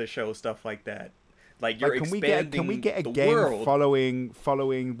got to the show, stuff like that. Like you're Like, expanding can we get a the game world. following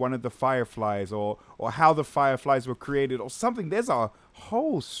one of the Fireflies or how the Fireflies were created or something? There's a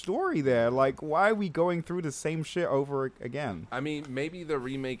whole story there. Like, why are we going through the same shit over again? I mean, maybe the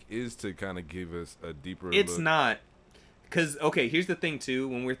remake is to kind of give us a deeper It's look. not. Because, okay, here's the thing, too.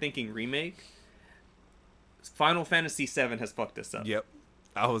 When we're thinking remake, Final Fantasy VII has fucked us up. Yep.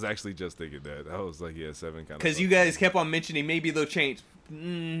 I was actually just thinking that. I was like, yeah, 7 kind of. Because you guys kept on mentioning maybe they'll change.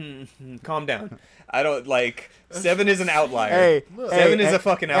 Calm down. I don't, like, 7 is an outlier. Hey, 7 is hey, a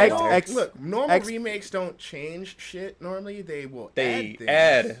fucking X- outlier. X- Look, normal X- remakes don't change shit. Normally, they will They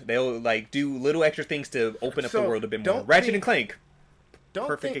add things. they'll, like, do little extra things to open up the So, world a bit more. don't Ratchet think- and Clank. Don't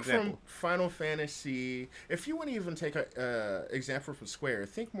Perfect think example. from Final Fantasy. If you want to even take a example from Square,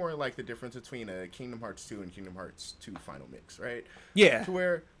 think more like the difference between a Kingdom Hearts 2 and Kingdom Hearts 2 Final Mix, right? Yeah. To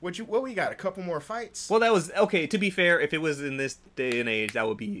where what we got? A couple more fights. Well, that was, okay, to be fair, if it was in this day and age, that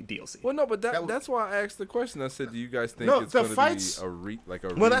would be DLC. Well, no, but That would- that's why I asked the question. I said, do you guys think No, it's the going to fights- be a remake?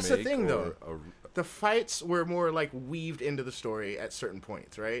 Well, that's the or thing, though. a- The fights were more like weaved into the story at certain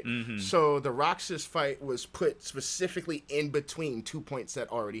points, right? Mm-hmm. So the Roxas fight was put specifically in between 2 points that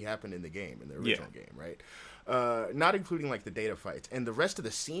already happened in the game, in the original game, right? Not including like the data fights. And the rest of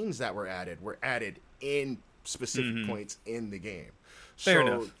the scenes that were added in specific points in the game. Fair So,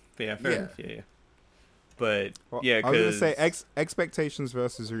 enough. Yeah, fair yeah. enough. Yeah. But, Well, yeah, I was gonna say because... expectations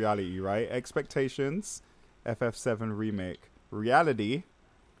versus reality, right? Expectations, FF7 remake. Reality,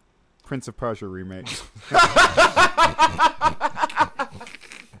 Prince of Persia remake.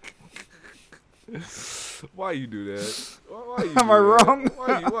 Why you do that? Why you Am do I that? wrong?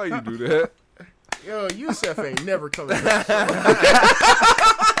 Why you do that? Yo, Yusef ain't never coming back.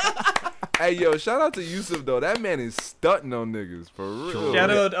 Hey, yo, shout out to Yusuf though. That man is stunting on niggas for real.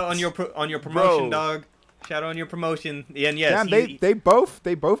 Shout out on your promotion, Bro. dog. Shout out on your promotion. And yes, Damn, they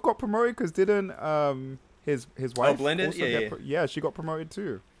both got promoted because didn't his wife Blended? also Yeah. she got promoted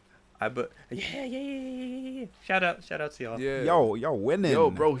too. Yeah. Shout out to y'all. Yeah. Yo, winning. Yo,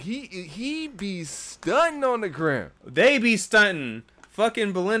 bro, he be stunting on the ground. They be stunting.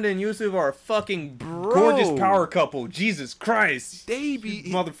 Fucking Belinda and Yusuf are a fucking gorgeous power couple. Jesus Christ. They be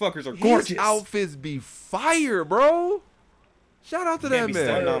These motherfuckers are gorgeous. His outfits be fire, bro. Shout out to You can't that be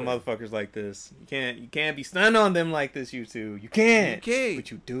stunting man. on motherfuckers like this. You can't be stunting on them like this, you two. You can't. You can't.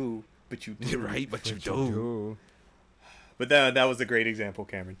 But you do. You're right, but you do. Ooh. But that was a great example,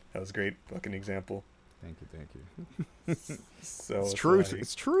 Cameron. That was a great fucking example. Thank you. So It's true. like,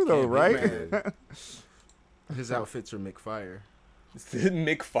 It's true though, Can't be right? mad. His outfits are McFire.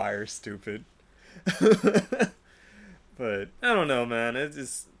 Mick Fire, stupid. But I don't know, man. It's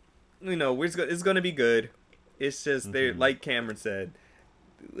just, it's gonna be good. It's just they're like Cameron said,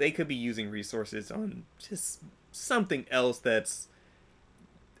 they could be using resources on just something else that's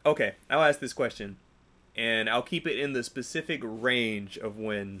okay. I'll ask this question, and I'll keep it in the specific range of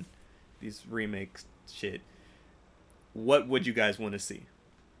when these remakes shit. What would you guys want to see?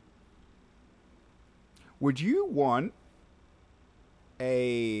 Would you want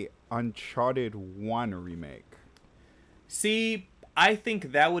a Uncharted 1 remake? See, I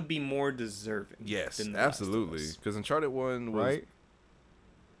think that would be more deserving. Yes, than The Last of absolutely. Us. Because Uncharted 1 was... Right?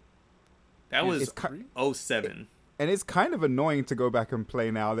 That was It's ki- 07. And it's kind of annoying to go back and play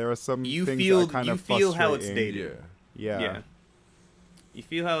now. There are some You things feel that are kind of frustrating. how it's dated. Yeah. Yeah. You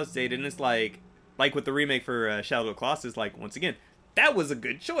feel how it's dated, and it's like with the remake for Shadow of the Colossus, like, once again, that was a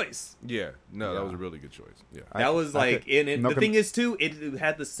good choice. Yeah. No, Yeah. that was a really good choice. Yeah. That was like, and not the gonna- thing is too, it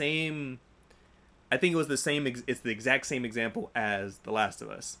had the same. I think it was the same. It's the exact same example as The Last of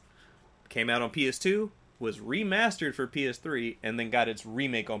Us. Came out on PS2, was remastered for PS3, and then got its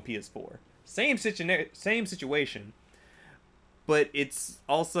remake on PS4. Same situation. But it's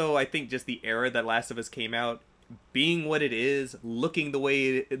also, I think, just the era that Last of Us came out, being what it is, looking the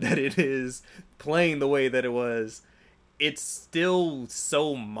way that it is, playing the way that it was, it's still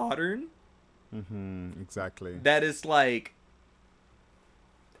so modern Exactly. that it's like,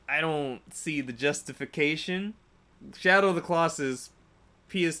 I don't see the justification. Shadow of the Colossus,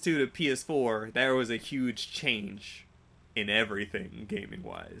 PS2 to PS4, there was a huge change in everything gaming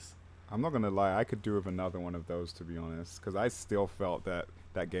wise. I'm not gonna lie, I could do with another one of those, to be honest, because I still felt that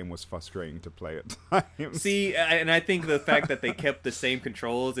game was frustrating to play at times. See, and I think the fact that they kept the same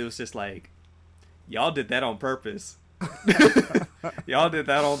controls, it was just like, y'all did that on purpose. Y'all did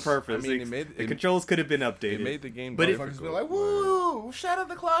that on purpose. I mean, The controls could have been updated. It made the game But difficult. Motherfuckers be like, woo! Shadow of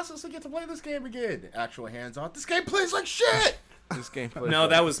the Colossus, we get to play this game again. Actual hands-on. This game plays like shit! This game plays No, like-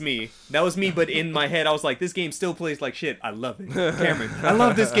 that was me. That was me, but in my head, I was like, this game still plays like shit. I love it. Cameron, I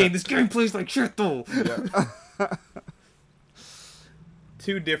love this game. This game plays like shit, though.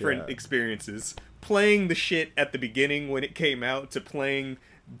 Two different Yeah. experiences. Playing the shit at the beginning when it came out to playing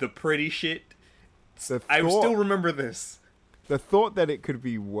the pretty shit. I still remember this. The thought that it could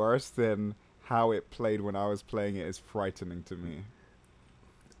be worse than how it played when I was playing it is frightening to me.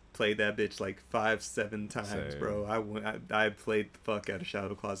 Played that bitch like 5-7 times, Same. bro. I played the fuck out of Shadow of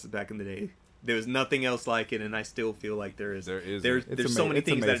the Colossus back in the day. There was nothing else like it, and I still feel like there is. There isn't. There's so many It's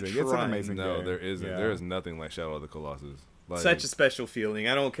things that amazing. are It's an trying. amazing No, game. there isn't. Yeah. There is nothing like Shadow of the Colossus. Like, Such a special feeling.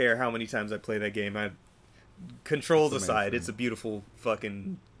 I don't care how many times I play that game. Controls It's aside, amazing. it's a beautiful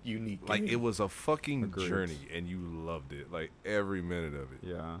fucking unique like game. it was a fucking Agreed. journey, and you loved it. Like every minute of it.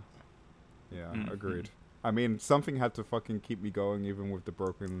 Yeah. Yeah, Mhm. agreed. I mean, something had to fucking keep me going, even with the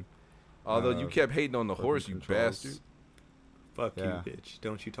broken. Although you kept hating on the fucking horse, you controls. bastard. Fuck Yeah. you, bitch.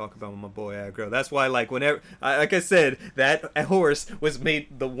 Don't you talk about my boy aggro. That's why, like, whenever, like I said, that horse was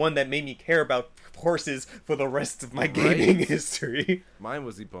made the one that made me care about horses for the rest of my gaming history. Mine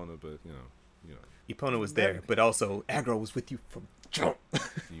was Epona, but you know, Epona was there, but also aggro was with you from jump.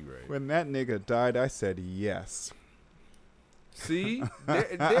 you right. When that nigga died, I said yes. See,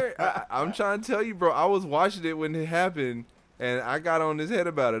 I'm trying to tell you, bro. I was watching it when it happened, and I got on his head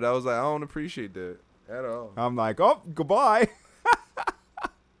about it. I was like, I don't appreciate that at all. I'm like, oh, goodbye.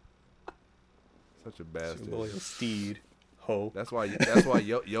 Such a bastard. Loyal steed, ho. That's why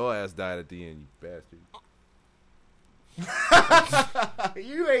your ass died at the end, you bastard.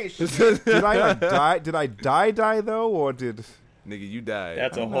 You ain't shit. Did I like, die? Did I die though, or did? Nigga, you died.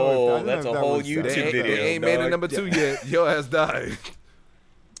 That's I a don't know if whole. that- I don't That's know a if that whole was- YouTube they video. ain't made it dog. number 2 yet. Your ass died.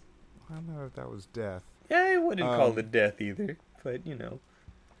 I don't know if that was death. Yeah, I wouldn't call Um, it death either, but you know.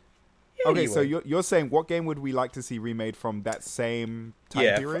 Okay, so Anyway. you're saying what game would we like to see remade from that same time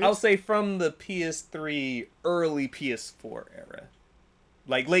Yeah, period? I'll say from the PS3, early PS4 era,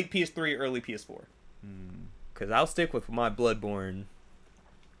 like late PS3, early PS4. Because I'll stick with my Bloodborne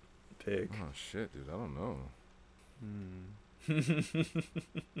pick. Oh shit, dude, I don't know.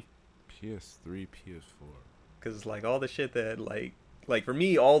 PS3, PS4. Because like all the shit that like for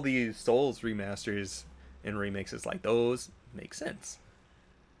me, all these Souls remasters and remixes like those make sense.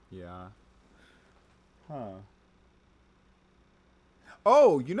 Yeah. Huh.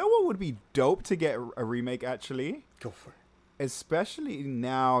 Oh, you know what would be dope to get a remake actually? Go for it. Especially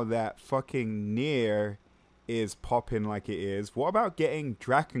now that fucking Nier is popping like it is. What about getting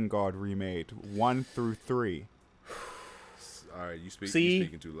Drakengard remade 1 through 3? All right, you See?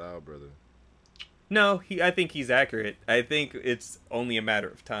 speaking too loud, brother. No, I think he's accurate. I think it's only a matter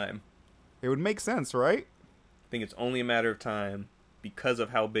of time. It would make sense, right? I think it's only a matter of time because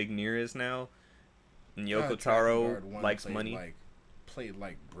of how big Nier is now. And Yoko God, Taro Drakengard 1 likes played money. Played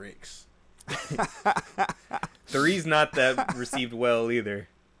like bricks. 3's not that received well either.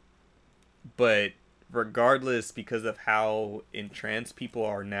 But regardless, because of how entranced people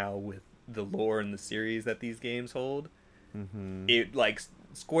are now with the lore and the series that these games hold, it like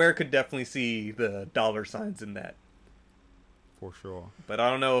Square could definitely see the dollar signs in that. For sure. But I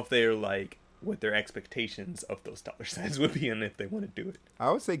don't know if they're like what their expectations of those dollar signs would be and if they want to do it.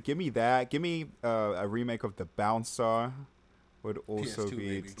 I would say give me that. Give me a remake of The Bouncer. Would also PS2, be...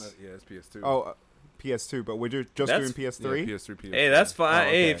 baby. Yeah, it's PS2. Oh, PS2, but we're just doing That's- PS3? Yeah, PS3, PS4. Hey, that's fine. Oh,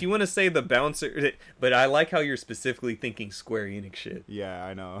 Hey, okay. if you want to say the bouncer, but I like how you're specifically thinking Square Enix shit. Yeah,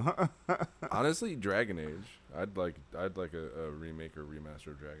 I know. Honestly, Dragon Age. I'd like a remake or remaster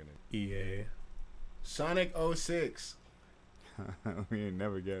of Dragon Age. EA. Sonic 06. We ain't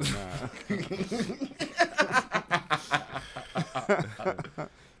never getting that.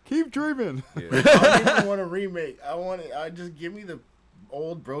 Keep dreaming. Yeah. I don't even want a remake. I just give me the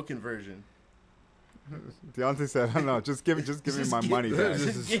old broken version. Deontay said, "I don't know. Just give me my money back.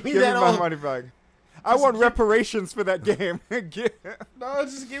 Just give me Give me that my old. money back. I want reparations for that game." No,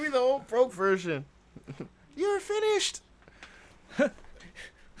 just give me the old broke version. You're finished.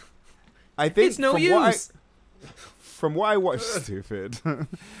 I think It's no from use. from what I watched, stupid.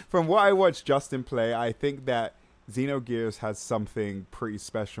 From what I watched Justin play, I think that Xenogears has something pretty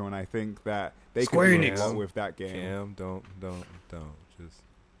special, and I think that they Square can do a Enix. lot with that game. Cam, don't. Just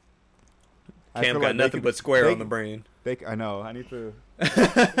I Cam feel got like they nothing could- but Square they- on the brain. I know. I need to.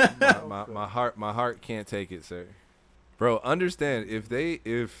 my heart can't take it, sir. Bro, understand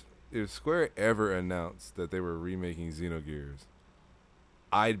if Square ever announced that they were remaking Xenogears,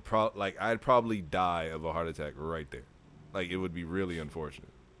 I'd probably die of a heart attack right there. Like, it would be really unfortunate.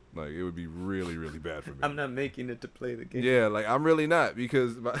 Like, it would be really, really bad for me. I'm not making it to play the game. Yeah, like, I'm really not,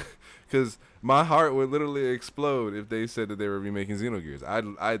 because my heart would literally explode if they said that they were remaking Xenogears.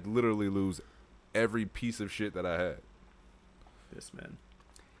 I'd literally lose every piece of shit that I had. This man.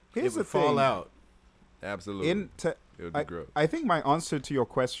 Here's it the would fall thing. out. Absolutely. It would be gross. I think my answer to your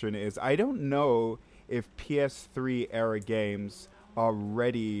question is I don't know if PS3 era games are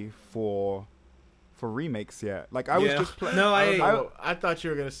ready for remakes yet. Like I was Yeah. just playing. No, I don't I know. I thought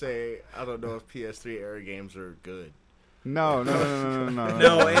you were gonna say I don't know if PS3 era games are good. No.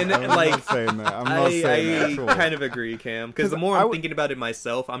 No, and I'm like not saying that. I'm not saying that at all. I kind of agree, Cam. Because 'Cause the more I I'm would- thinking about it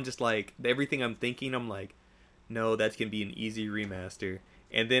myself, I'm just like everything I'm thinking. I'm like, no, that's gonna be an easy remaster.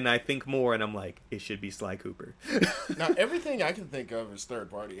 And then I think more, and I'm like, it should be Sly Cooper. Now everything I can think of is third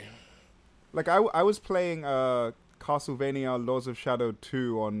party. Like I was playing Castlevania Lords of Shadow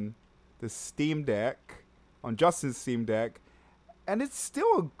 2 on the Steam Deck, on Justin's Steam Deck, and it's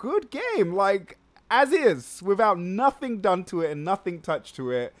still a good game. Like as is, without nothing done to it and nothing touched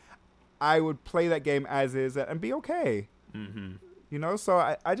to it, I would play that game as is and be okay. Mm-hmm. You know,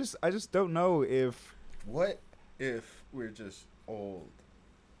 so I just don't know if What if we're just old?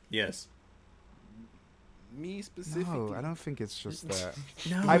 Yes. Me specifically. no, I don't think it's just that.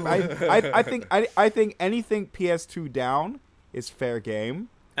 No. I think anything PS2 down is fair game.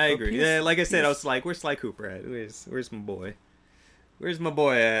 I But agree. PS Yeah, like I said, I was like, where's Sly Cooper at? Where's my boy? Where's my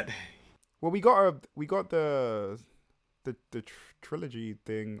boy at? Well, we got the trilogy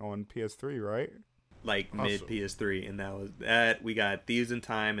thing on PS3, right? Like Awesome. mid PS3, and that was that. We got Thieves in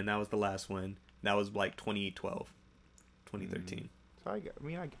Time, and that was the last one. That was like 2012, 2013. So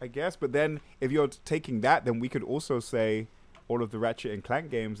I guess, but then if you're taking that, then we could also say all of the Ratchet and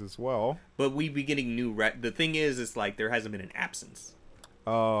Clank games as well. But we'd be getting new. The thing is, it's like there hasn't been an absence,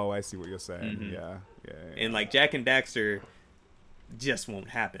 Oh, I see what you're saying. Mhm. Yeah. and like Jack and Daxter just won't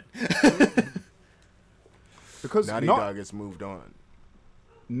happen. Because Naughty not Dog has moved on.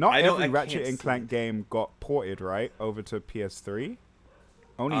 I every can't Ratchet and see Clank game got ported right over to PS3.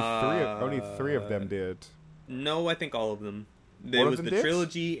 Only three of them did. No, I think all of them. There was of the them did?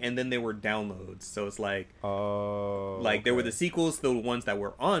 trilogy, and then there were downloads. So it's like, Oh, like there were the sequels, the ones that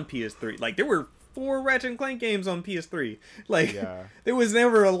were on PS3. Like there were 4 Ratchet and Clank games on PS3. Like Yeah. there was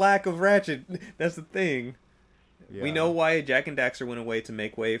never a lack of Ratchet. That's the thing. Yeah. We know why Jack and Daxter went away to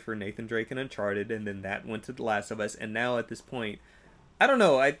make way for Nathan Drake and Uncharted, and then that went to The Last of Us, and now at this point, I don't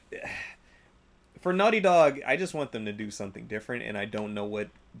know. For Naughty Dog, I just want them to do something different, and I don't know what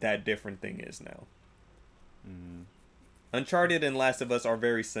that different thing is now. Mm. Uncharted and Last of Us are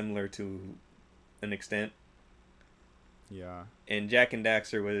very similar to an extent, Yeah. and Jack and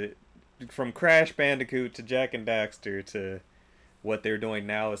Daxter was from Crash Bandicoot to Jack and Daxter to what they're doing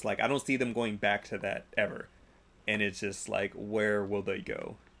now is like I don't see them going back to that ever, and it's just like where will they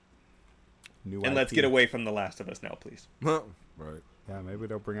go? New And let's IP. get away from The Last of Us now, please. Right. Yeah, maybe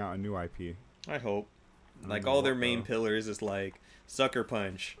they'll bring out a new IP. I hope. Like know all their what, main though. pillars is like Sucker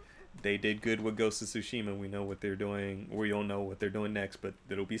Punch. They did good with Ghost of Tsushima. We know what they're doing. We don't know what they're doing next, but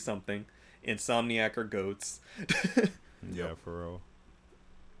it'll be something. Insomniac or goats. Yeah, for real.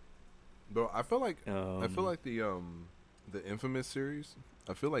 Though I feel like Um, the Infamous series.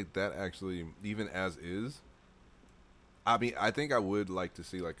 I feel like that actually, even as is. I mean, I think I would like to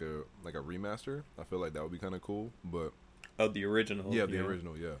see like a remaster. I feel like that would be kind of cool. But Of the original. yeah, the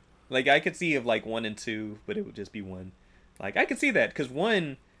original, yeah. Like I could see of like 1 and 2, but it would just be 1. Like I could see that because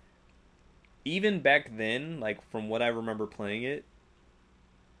 1, even back then, like from what I remember playing it,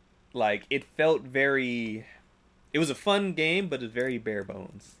 like it felt very. It was a fun game, but it's very bare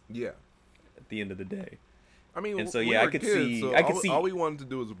bones Yeah. at the end of the day. I mean, And so, we yeah, I were could kids, see- so I could all, see- all we wanted to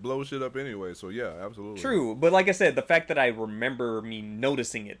do was blow shit up anyway. So yeah, absolutely. True, but like I said, the fact that I remember me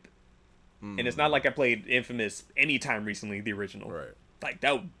noticing it, and it's not like I played Infamous anytime recently, the original. Right. Like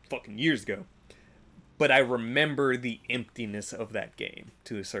that was fucking years ago. But I remember the emptiness of that game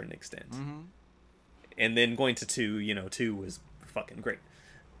to a certain extent. Mm-hmm. And then going to 2, 2 was fucking great.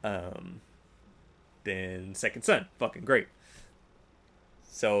 Then Second Son, fucking great.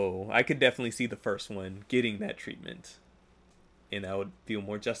 So I could definitely see the first one getting that treatment. And I would feel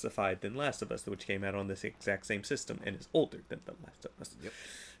more justified than Last of Us, which came out on this exact same system and is older than The Last of Us. Yep.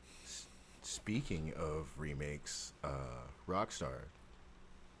 Speaking of remakes, Rockstar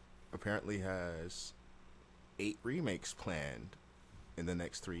apparently has 8 remakes planned in the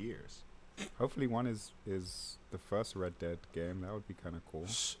next 3 years. Hopefully, one is the first Red Dead game. That would be kind of cool.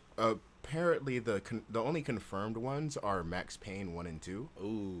 Apparently, the only confirmed ones are Max Payne 1 and 2.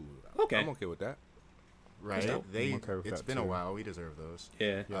 Ooh. Okay. I'm okay with that. Right? I'm okay with It's that been a too. while. We deserve those.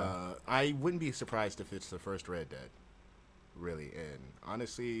 Yeah. Yeah. I wouldn't be surprised if it's the first Red Dead. Really, and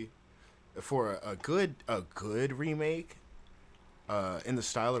honestly, for a good remake, in the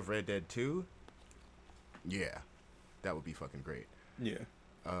style of Red Dead 2, yeah, that would be fucking great. Yeah.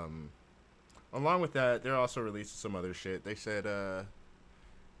 Along with that, they're also releasing some other shit. They said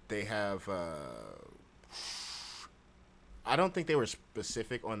they have. I don't think they were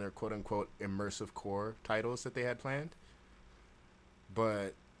specific on their quote unquote immersive core titles that they had planned,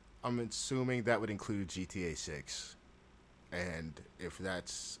 but I'm assuming that would include GTA 6, and if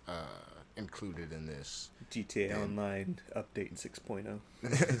that's included in this, GTA Damn. Online update 6.0.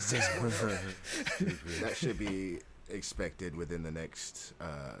 that should be expected within the next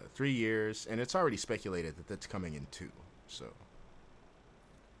 3 years, and it's already speculated that that's coming in 2. So,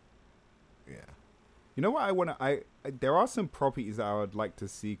 yeah. You know what I want to? There are some properties that I would like to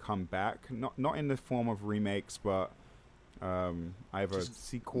see come back. Not in the form of remakes, but either Just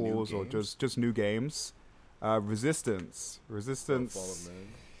sequels new or games? just new games. Resistance,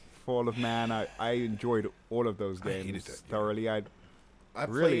 Fall of Man. I enjoyed all of those I hated games that game. thoroughly. I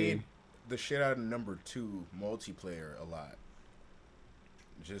Really? played the shit out of number 2 multiplayer a lot.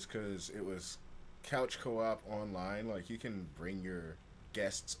 Just because it was couch co-op online. Like, you can bring your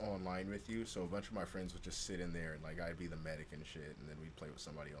guests online with you. So a bunch of my friends would just sit in there and, like, I'd be the medic and shit. And then we'd play with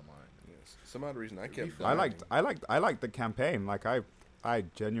somebody online. Yes. Some odd reason I It'd be kept. fun. I liked the campaign. Like I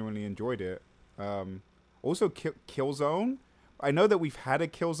genuinely enjoyed it. Also, Killzone. I know that we've had a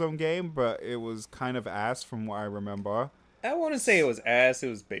Killzone game, but it was kind of ass from what I remember. I want to say it was ass. It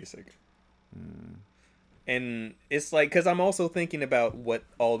was basic. And it's like, because I'm also thinking about what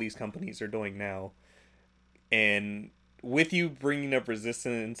all these companies are doing now. And with you bringing up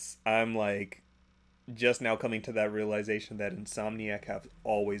Resistance, I'm like just now coming to that realization that Insomniac have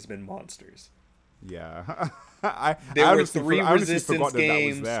always been monsters. Yeah. There I were honestly 3 I honestly Resistance forgot that was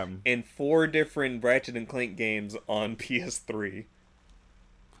games them. and 4 different Ratchet and Clank games on PS3.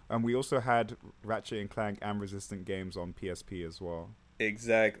 And we also had Ratchet and Clank and Resistant games on PSP as well.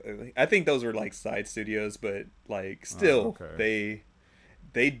 Exactly. I think those were like side studios, but like still okay.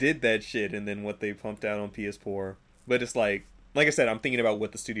 they did that shit and then what they pumped out on PS4. But it's like like I said, I'm thinking about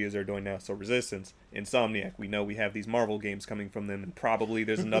what the studios are doing now. So Resistance, Insomniac, we know we have these Marvel games coming from them, and probably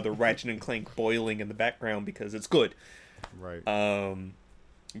there's another Ratchet and Clank boiling in the background because it's good. Right.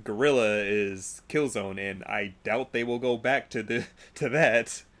 Guerrilla is Killzone, and I doubt they will go back to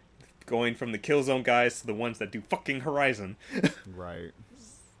that, going from the Killzone guys to the ones that do fucking Horizon. Right.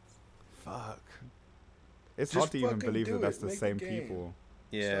 Fuck. It's Just hard to even fucking believe do that that's it. the Make same the game. people.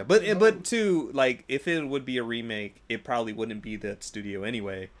 Yeah, Something but too, like, if it would be a remake, it probably wouldn't be that studio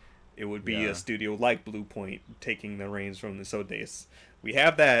anyway. It would be Yeah. a studio like Blue Point taking the reins from the Sodes. We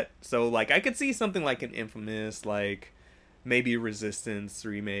have that, so like I could see something like an Infamous, like maybe a Resistance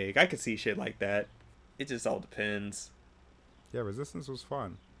remake. I could see shit like that. It just all depends. Yeah, Resistance was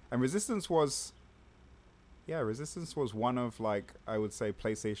fun. And Resistance was one of, like, I would say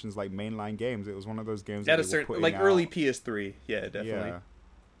PlayStation's like mainline games. It was one of those games At that a they were certain, putting like out. early PS3, yeah, definitely. Yeah.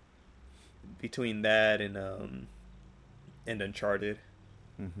 Between that and Uncharted,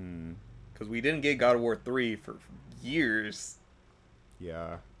 Mhm. because we didn't get God of War 3 for years,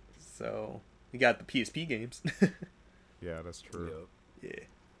 Yeah. so we got the PSP games. Yeah, that's true. Yep. Yeah.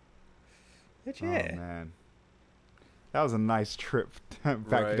 But Oh yeah. man. That was a nice trip back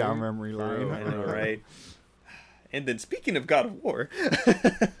Right. down memory For line. real. I know, right? And then speaking of God of War,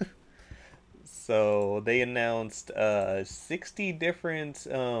 so they announced 60 different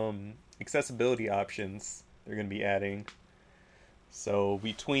accessibility options they're going to be adding. So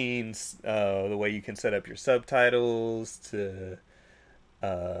between the way you can set up your subtitles to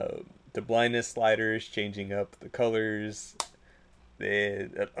the blindness sliders, changing up the colors,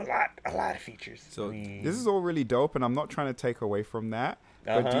 a lot of features. So This is all really dope, and I'm not trying to take away from that.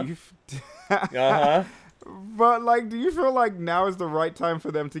 But Uh-huh. do you, uh-huh. but like, do you feel like now is the right time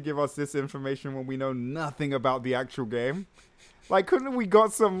for them to give us this information when we know nothing about the actual game? Like, couldn't we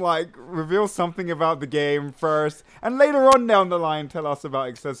got some, like, reveal something about the game first, and later on down the line tell us about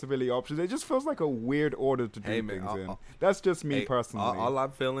accessibility options? It just feels like a weird order to do Hey, man, things in. I'll- That's just me Hey, personally. all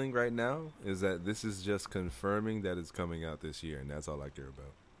I'm feeling right now is that this is just confirming that it's coming out this year, and that's all I care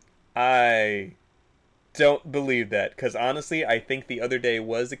about. I don't believe that, because honestly, I think the other day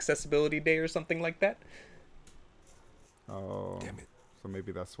was Accessibility Day or something like that. Oh, Damn it. so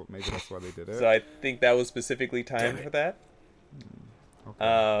maybe that's why they did it. So I think that was specifically timed Damn it. for that.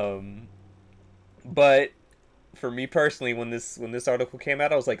 Okay. But for me personally, when this article came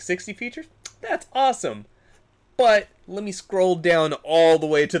out, I was like, 60 features? That's awesome. But let me scroll down all the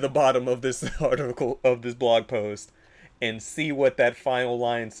way to the bottom of this article, of this blog post, and see what that final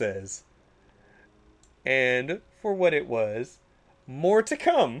line says. And for what it was, more to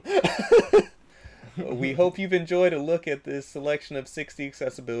come. We hope you've enjoyed a look at this selection of 60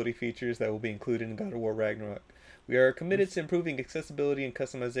 accessibility features that will be included in God of War Ragnarok. We are committed to improving accessibility and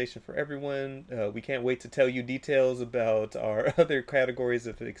customization for everyone. We can't wait to tell you details about our other categories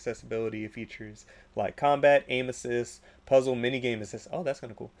of accessibility features, like combat, aim assist, puzzle, minigame assist. Oh, that's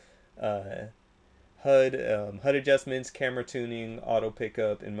kind of cool. HUD adjustments, camera tuning, auto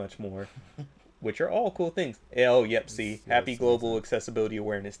pickup, and much more, which are all cool things. Oh, yep, see. Happy Global Accessibility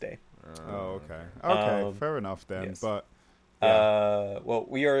Awareness Day. Oh, okay. Okay, fair enough then. yes. But Well,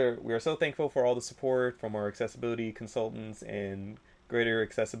 we are so thankful for all the support from our accessibility consultants and greater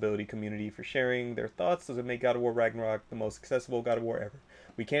accessibility community for sharing their thoughts to make God of War Ragnarok the most accessible God of War ever.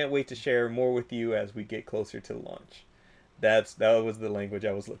 We can't wait to share more with you as we get closer to launch. That was the language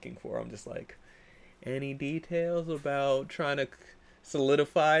I was looking for. I'm just like, any details about trying to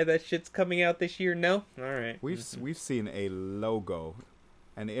solidify that shit's coming out this year? No? All right. we've seen a logo,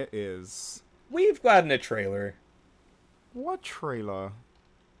 and it is We've gotten a trailer. what trailer?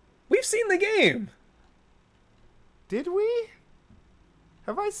 We've seen the game. Did we?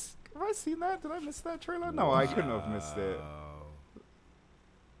 Have I seen that? Did I miss that trailer? No, I couldn't have missed it.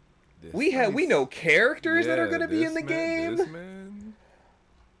 This We know characters that are Yeah, going to be in this the man- game. This man,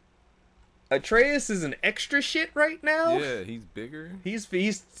 Atreus is an extra shit right now. yeah, he's bigger. He's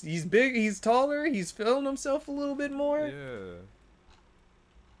big. He's taller. He's filling himself a little bit more. Yeah.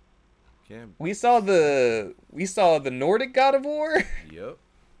 Can't. We saw the Nordic God of War. Yep.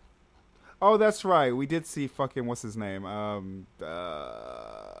 Oh, that's right. We did see fucking what's his name?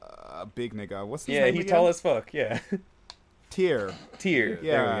 Big nigga. What's his Yeah, name he's again? tall as fuck. Yeah, Tier. Tyr.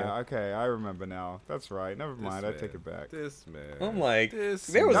 Yeah. Okay, I remember now. That's right. Never This mind. I man. take it back. This man. I'm like, This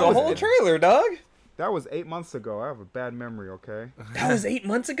there was That a was whole it. trailer, dog. That was 8 months ago. I have a bad memory. Okay. That was 8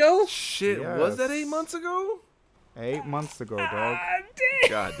 months ago. Shit, was that Yes. 8 months ago? 8 months ago, dog. Ah, damn.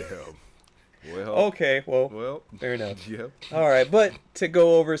 Goddamn. Well. Okay, well, Well. fair enough. Yep. All right, but to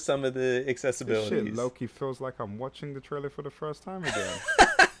go over some of the This shit accessibilities. Loki feels like I'm watching the trailer for the first time again.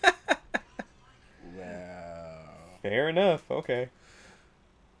 Wow. Fair enough. Okay.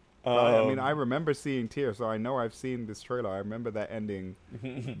 I mean, I remember seeing Tyr, so I know I've seen this trailer. I remember that ending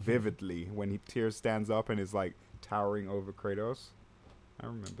vividly when Tyr stands up and is like towering over Kratos. I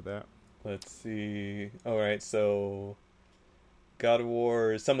remember that. Let's see. All right, so God of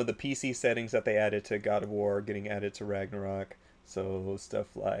War, some of the PC settings that they added to God of War are getting added to Ragnarok. So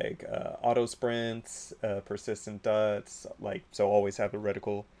stuff like auto sprints, persistent dots, like so always have a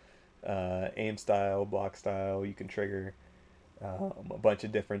reticle, aim style, block style. You can trigger a bunch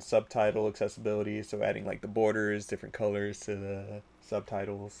of different subtitle accessibility. So adding like the borders, different colors to the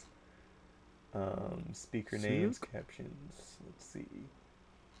subtitles, speaker names, captions. Let's see.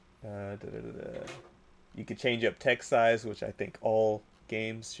 You can change up text size, which I think all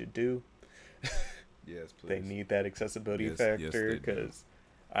games should do. Yes, please. They need that accessibility Yes, factor they do. because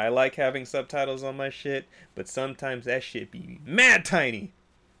I like having subtitles on my shit, but sometimes that shit be mad tiny.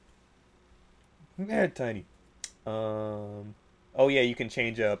 Mad tiny. Oh yeah, you can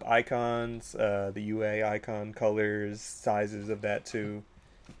change up icons, the UA icon colors, sizes of that too.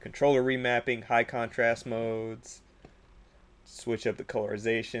 Controller remapping, high contrast modes. Switch up the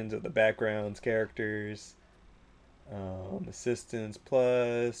colorizations of the backgrounds, characters. Assistance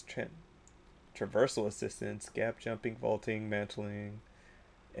plus traversal assistance, gap jumping, vaulting, mantling,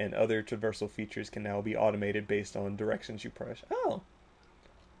 and other traversal features can now be automated based on directions you press. Oh,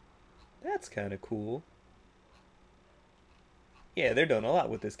 that's kind of cool. Yeah, they're doing a lot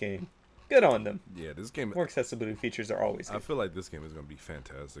with this game. Good on them. Yeah, this game. More accessibility features are always I good. feel like this game is gonna be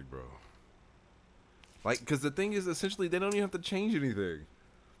fantastic, bro. Like, because the thing is, essentially, they don't even have to change anything.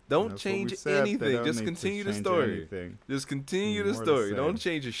 Don't That's what we change said, they anything. don't Just need to continue the change story. anything. Just continue the More the story. same. Don't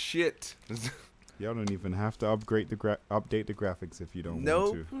change a shit. Y'all don't even have to update the graphics if you don't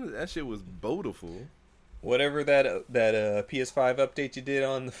Nope. want to. That shit was beautiful. Whatever that PS5 update you did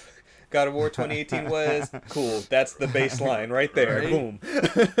on God of War 2018 was, cool. That's the baseline right there. Right?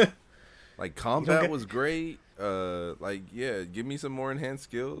 Boom. Like, combat get- was great. Like, yeah, give me some more enhanced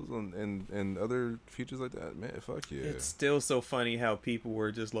skills and other features like that. Man, fuck yeah. It's still so funny how people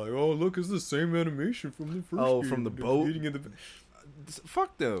were just like, "Oh, look, it's the same animation from the first Oh, game." from the boat? Getting in the...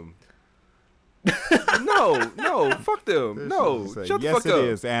 Fuck them. no, fuck them. No, Say, shut the yes, fuck it up.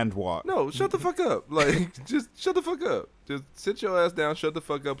 is, and what? No, shut the fuck up. Like, just shut the fuck up. Just sit your ass down, shut the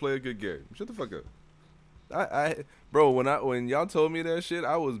fuck up, play a good game. Shut the fuck up. Bro, when y'all told me that shit,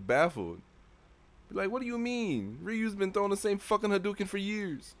 I was baffled. Like, what do you mean? Ryu's been throwing the same fucking Hadouken for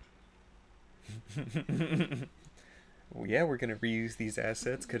years. Well, yeah, we're gonna reuse these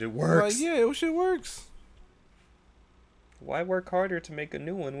assets because it works. Like, yeah, shit works. Why work harder to make a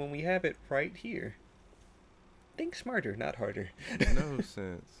new one when we have it right here? Think smarter, not harder. No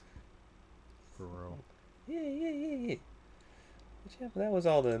sense. For real. Yeah. But yeah, that was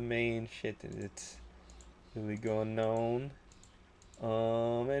all the main shit that's really going on.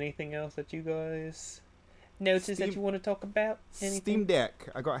 Anything else that you guys noticed that you want to talk about? Anything? Steam Deck.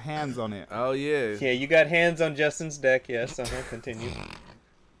 I got hands on it. Oh, yeah. Yeah, you got hands on Justin's deck. Yes, continue.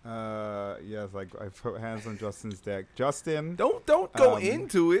 Yes, I put hands on Justin's deck. Justin. Don't go Um,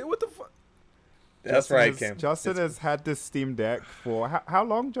 into it. What the fuck? That's Justin right, has- Cam. Justin has had this Steam Deck for how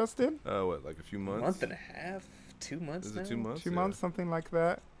long, Justin? What, like a few A months? month and a half, 2 months Is now. it 2 months? 2 Yeah. months, something like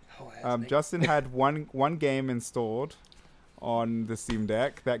that. Oh, that's Justin had one game installed on the Steam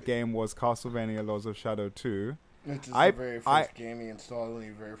Deck. That game was Castlevania Lords of Shadow 2. Which is I- the very first I- game he installed when he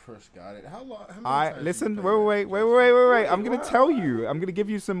very first got it. How long? How many I times did listen. you play that? Wait. I'm gonna tell you. I'm gonna give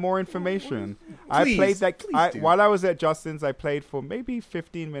you some more information. I Please, played that. please do. While I was at Justin's, I played for maybe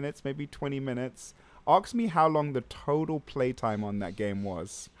 15 minutes, maybe 20 minutes. Ask me how long the total playtime on that game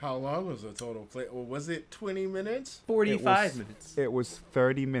was. How long was the total play? Well, was it 20 minutes? 45 was- minutes. It was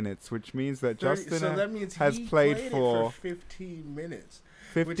 30 minutes, which means that 30 Justin so that means has he played it for 15 minutes.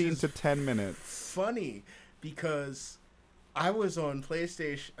 15 is to 10 minutes. Funny because I was on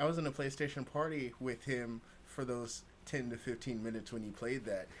PlayStation. I was in a PlayStation party with him for those 10 to 15 minutes when he played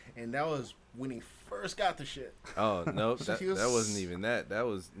that, and that was when he first got the shit. Oh, no. That He was- wasn't even that. That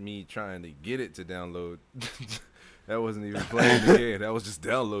was me trying to get it to download. That wasn't even playing the game. That was just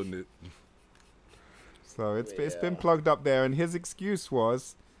downloading it. So it's been plugged up there, and his excuse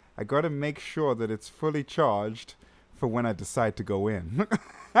was, I got to make sure that it's fully charged for when I decide to go in.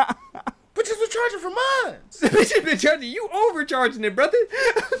 But just been charging for months. Bitch, been charging you, overcharging it, brother.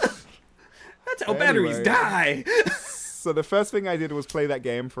 That's how batteries Anyway. die. So the first thing I did was play that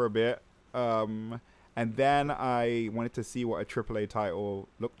game for a bit, and then I wanted to see what a AAA title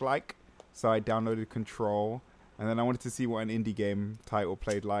looked like. So I downloaded Control, and then I wanted to see what an indie game title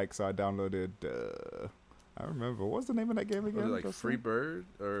played like. So I downloaded I remember. What's the name of that game Was again? it like Justin? Free Bird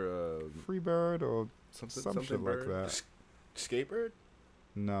or Freebird or something some shit bird? like that. Skatebird?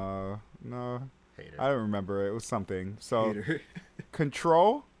 No. Hater. I don't remember. It was something. So Hater.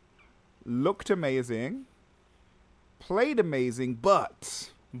 Control looked amazing, played amazing,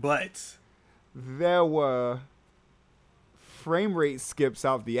 but But there were frame rate skips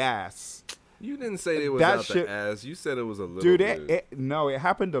out the ass. You didn't say it was That out shit- the ass. You said it was a little Dude, bit. it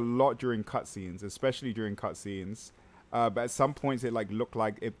happened a lot during cutscenes, especially during cutscenes. But at some points, it like looked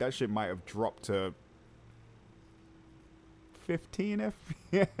like if that shit might have dropped to 15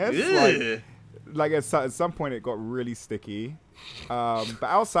 FPS. ugh. Like at some point, it got really sticky. But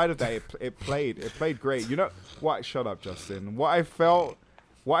outside of that, it played great. You know what? Shut up, Justin. What I felt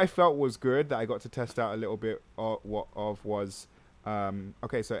was good that I got to test out a little bit of was.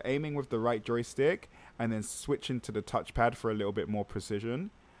 Okay, so aiming with the right joystick and then switching to the touchpad for a little bit more precision.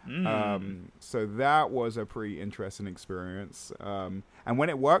 So that was a pretty interesting experience. And when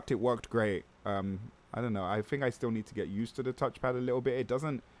it worked great. I don't know. I think I still need to get used to the touchpad a little bit. It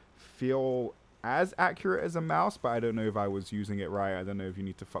doesn't feel as accurate as a mouse, but I don't know if I was using it right. I don't know if you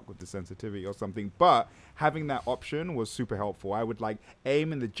need to fuck with the sensitivity or something. But having that option was super helpful. I would like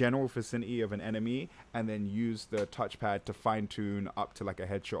aim in the general vicinity of an enemy and then use the touchpad to fine tune up to like a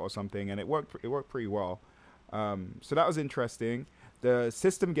headshot or something, and it worked pretty well. So that was interesting. The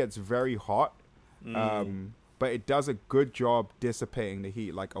system gets very hot, but it does a good job dissipating the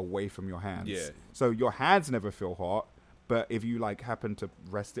heat like away from your hands. Yeah. So your hands never feel hot. But if you like happen to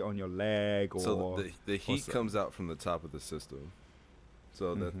rest it on your leg, or So the heat so- comes out from the top of the system.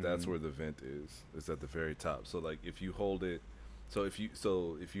 So that's where the vent is. It's at the very top. So like if you hold it, if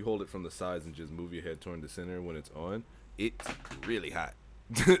you hold it from the sides and just move your head toward the center when it's on, it's really hot.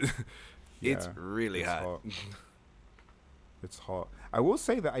 It's Yeah, really it's hot. it's hot. I will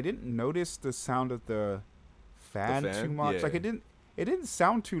say that I didn't notice the sound of the fan too fan? much. Yeah. Like it didn't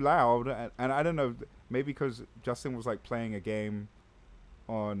sound too loud, and I don't know, maybe because Justin was like playing a game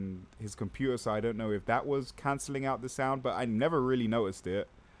on his computer, so I don't know if that was canceling out the sound, but I never really noticed it.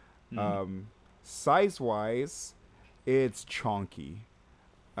 Size wise, it's chunky.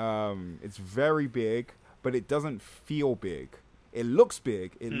 It's very big, but it doesn't feel big. It looks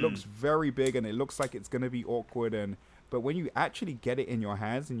big. It looks very big, and it looks like it's gonna be awkward. But when you actually get it in your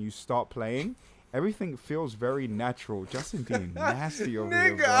hands and you start playing, everything feels very natural. Justin being nasty over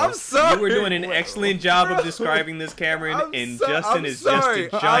here, bro. I'm sorry. You were doing an excellent job of describing this, Cameron, and Justin I'm is sorry.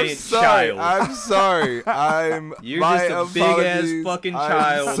 just a giant child. I'm sorry. You're just a big ass fucking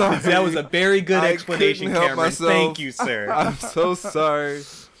child. That was a very good explanation, couldn't help Cameron. myself. Thank you, sir. I'm so sorry.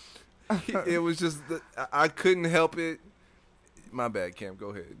 It was just I couldn't help it. My bad, Cam. Go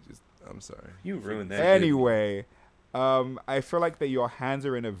ahead. I'm sorry. You ruined that. Anyway, I feel like that your hands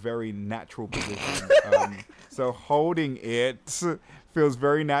are in a very natural position. So holding it feels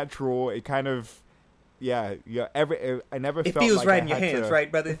very natural. It kind of, I never It felt feels like right I in your had hands, to- right,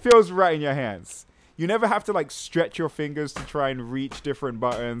 brother? It feels right in your hands. You never have to like stretch your fingers to try and reach different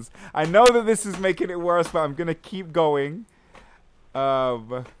buttons. I know that this is making it worse, but I'm gonna keep going.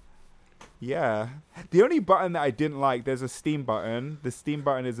 Yeah. The only button that I didn't like, there's a Steam button. The Steam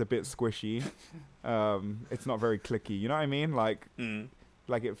button is a bit squishy. It's not very clicky. You know what I mean? Like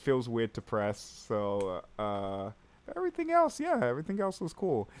it feels weird to press. So everything else was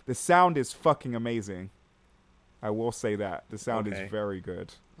cool. The sound is fucking amazing. I will say that. The sound Okay. is very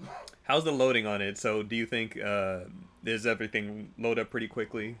good. How's the loading on it? So, do you think does everything load up pretty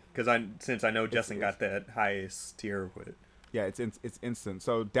quickly? Because since I know Justin got that highest tier with it. Yeah, it's instant.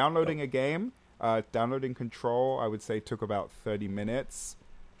 So downloading a game, downloading Control, I would say took about 30 minutes.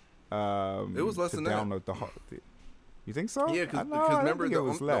 It was less to than that. download the You think so? Yeah, I because don't know, I don't remember think the it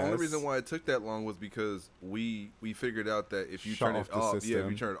was only less. reason why it took that long was because we figured out that if you Shut turn off it the off, system.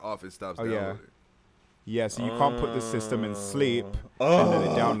 if you turn it off, it stops Oh, yeah. downloading. Yeah, so you can't put the system in sleep Oh. and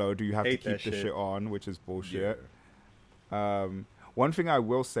then it download. You have to Hate keep that the shit. shit on, which is bullshit. One thing I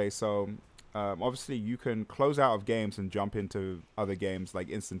will say, obviously you can close out of games and jump into other games like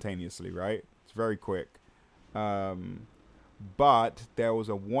instantaneously, right? It's very quick. But there was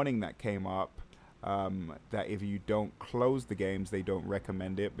a warning that came up that if you don't close the games, they don't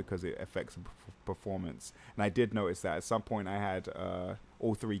recommend it because it affects performance. And I did notice that at some point I had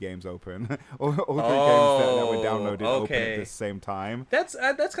all three games open, all three games that were downloaded open at the same time. That's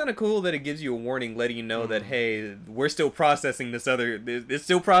kind of cool that it gives you a warning, letting you know that hey, we're still processing it's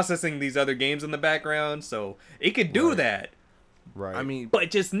still processing these other games in the background, so it could do that. Right. I mean,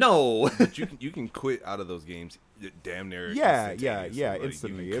 But just know. but you can quit out of those games damn near yeah, instantaneously. Like,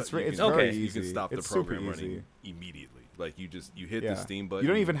 instantly. you can It's cut- very okay. easy. You can stop the It's super program easy. running immediately. Like you hit the Steam button. You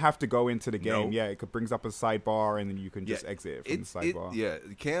don't even have to go into the game. No. Yeah, it brings up a sidebar, and then you can just exit it from the sidebar. Yeah,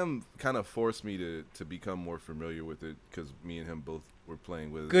 Cam kind of forced me to become more familiar with it because me and him both were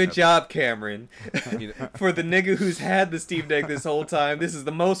playing with it. Good job, Cameron. You know, For the nigga who's had the Steam Deck this whole time, this is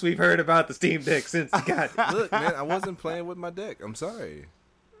the most we've heard about the Steam Deck since he got it. look, man, I wasn't playing with my deck. I'm sorry.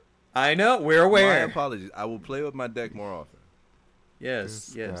 I know, we're My aware. apologies. I will play with my deck more often. Yes,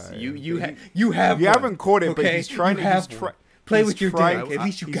 This yes. guy. You have You one, haven't caught it, but okay? he's trying You to. have He's one. Play he's with your trying- deck. At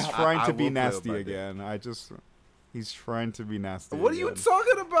least you He's got trying I to will be play with nasty my deck. again. He's trying to be nasty. What are you again.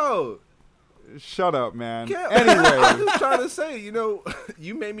 talking about? Shut up, man. Cam, I'm Anyway, just trying to say,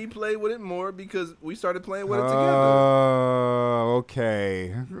 you made me play with it more because we started playing with it together.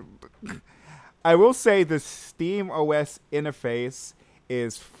 Okay. I will say the Steam OS interface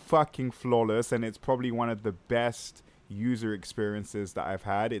is fucking flawless, and it's probably one of the best user experiences that I've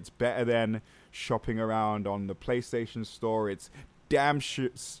had. It's better than shopping around on the PlayStation Store. It's damn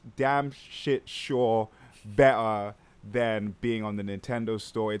shit sure better than being on the Nintendo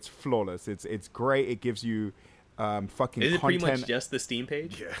Store. It's flawless. It's great. It gives you fucking Is it content. pretty much just the Steam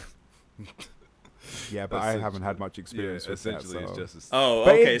page? Yeah. Yeah, but I haven't had much experience with that. Essentially, it's So. just Oh,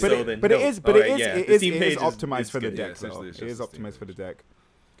 But okay. it, but so it, then, but no. it is, but All it right, is, yeah. it The is, Steam it page is optimized is for the good. Yeah, deck. Though. essentially it's It just is the Steam optimized for the page. deck.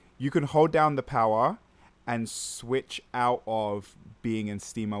 You can hold down the power and switch out of being in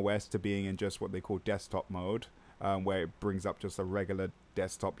SteamOS to being in just what they call desktop mode, where it brings up just a regular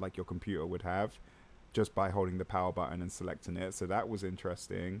desktop like your computer would have, just by holding the power button and selecting it. So that was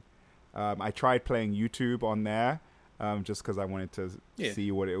interesting. I tried playing YouTube on there. Just because I wanted to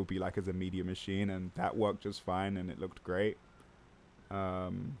see what it would be like as a media machine, and that worked just fine, and it looked great.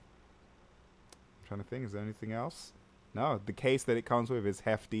 I'm trying to think, is there anything else? No, the case that it comes with is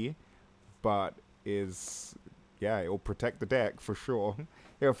hefty, but it will protect the deck for sure.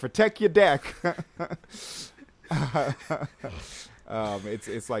 It'll protect your deck.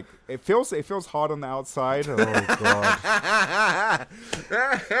 It's like it feels hard on the outside. Oh god.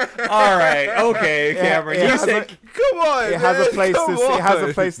 All right. Okay, Cameron. it You has said Come on, It has a man, place come to. It has a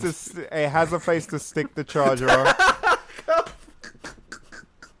on. place to. It has a place to stick the charger.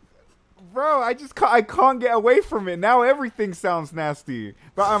 Bro, I can't get away from it. Now everything sounds nasty.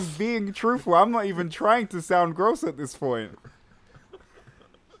 But I'm being truthful. I'm not even trying to sound gross at this point.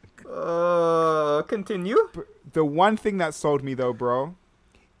 continue. The one thing that sold me though, bro,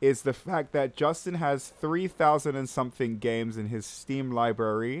 is the fact that Justin has 3,000 and something games in his Steam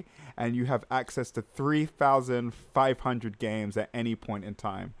library, and you have access to 3,500 games at any point in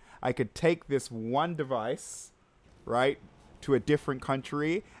time. I could take this one device, right, to a different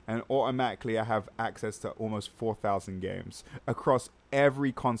country, and automatically I have access to almost 4,000 games across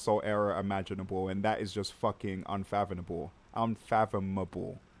every console era imaginable, and that is just fucking unfathomable.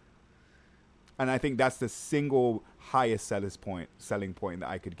 And I think that's the single highest selling point that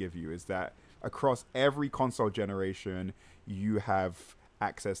I could give you, is that across every console generation, you have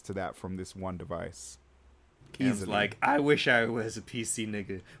access to that from this one device. Cam's like, I wish I was a PC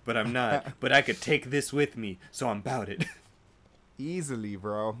nigga, but I'm not. But I could take this with me, so I'm about it. Easily,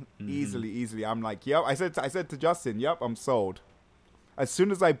 bro. Easily. I'm like, yep. I said to Justin, yep, I'm sold. As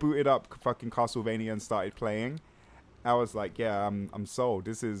soon as I booted up fucking Castlevania and started playing, I was like, yeah, I'm sold.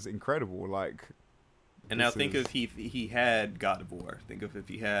 This is incredible. Like, and now think of if he had God of War. Think of if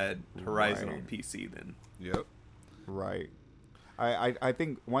he had Horizon on PC then. Yep. Right. I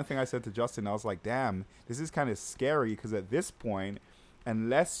think one thing I said to Justin, I was like, damn, this is kind of scary, because at this point,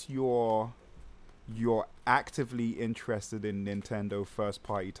 unless you're actively interested in Nintendo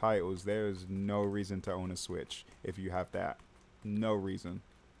first-party titles, there is no reason to own a Switch if you have that. No reason.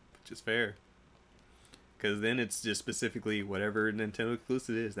 Which is fair. Because then it's just specifically whatever Nintendo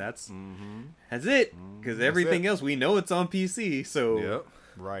exclusive is. That's it. Because everything else, we know it's on PC. So Yep.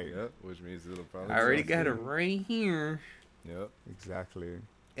 Right. Yep. Which means it'll probably. I already got it right here. Yep. Exactly.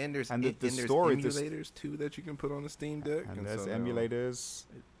 And there's And the there's story- emulators too that you can put on the Steam Deck. And there's so now- emulators.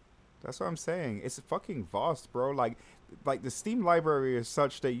 That's what I'm saying. It's fucking vast, bro. Like the Steam library is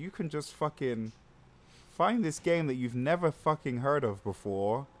such that you can just fucking find this game that you've never fucking heard of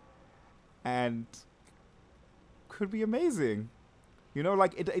before, and could be amazing. You know,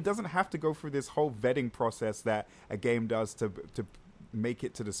 like it doesn't have to go through this whole vetting process that a game does to make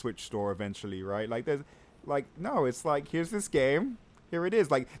it to the Switch store eventually, right? Like there's like, no, it's like, here's this game, here it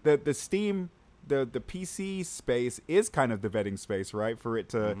is. Like the Steam, the PC space is kind of the vetting space, right? For it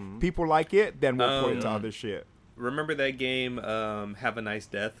to people like it, then we'll put it to other shit. Remember that game, Have a Nice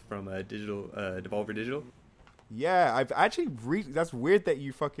Death from Devolver Digital? Yeah, I've actually that's weird that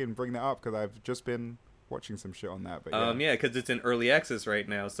you fucking bring that up, because I've just been watching some shit on that. But Yeah, because it's in early access right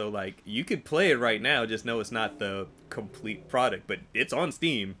now, so like you could play it right now. Just know it's not the complete product, but it's on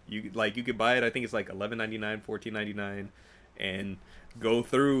Steam. You could buy it. I think it's like $11.99, $14.99, and go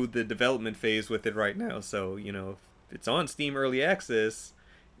through the development phase with it right now. So if it's on Steam early access,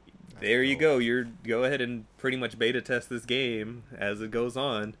 there you go. Go ahead and pretty much beta test this game as it goes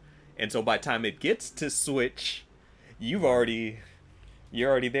on, and so by the time it gets to Switch, you're already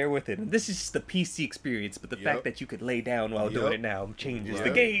there with it. And this is just the PC experience, but the fact that you could lay down while doing it now changes the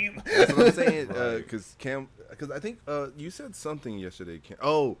game. That's what I'm saying. Because I think you said something yesterday, Cam.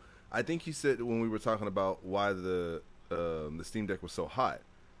 Oh, I think you said when we were talking about why the Steam Deck was so hot,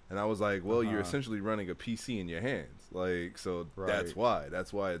 and I was like, well, you're essentially running a PC in your hands, like, so that's why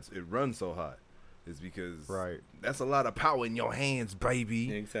it runs so hot. Is because that's a lot of power in your hands,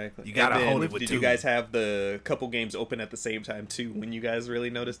 baby. Exactly. You gotta hold it with Did you guys have the couple games open at the same time too? When you guys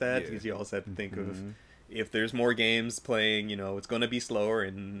really noticed that, because you also have to think of if there's more games playing, it's going to be slower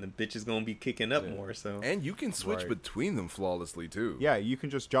and the bitch is going to be kicking up more. So and you can switch between them flawlessly too. Yeah, you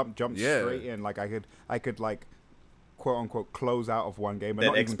can just jump straight in. Like I could like quote unquote close out of one game, but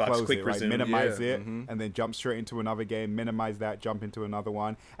not even close it, right? Minimize it, and then jump straight into another game. Minimize that, jump into another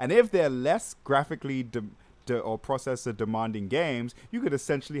one. And if they're less graphically or processor demanding games, you could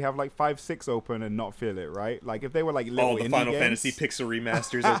essentially have like 5-6 open and not feel it, right? Like if they were like little all the indie Final games, Fantasy Pixel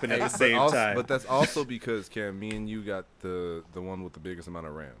remasters open at the same time. But that's also because Cam, me and you got the one with the biggest amount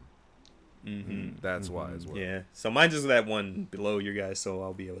of RAM. That's why as well. Yeah, so mine's just that one below your guys, so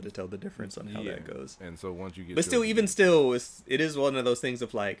I'll be able to tell the difference on how that goes. And so once you get, but still, it is one of those things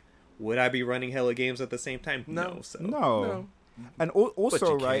of like, would I be running hella games at the same time? No. And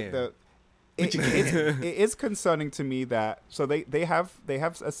also, right, it is concerning to me that they have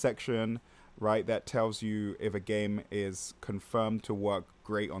a section, right, that tells you if a game is confirmed to work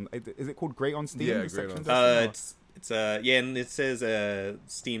great on. Is it called great on Steam? Yeah, great on Steam. It's and it says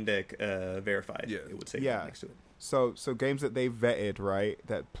Steam Deck verified. Yeah, it would say next to it. So games that they vetted, right,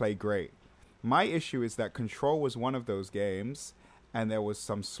 that play great. My issue is that Control was one of those games, and there was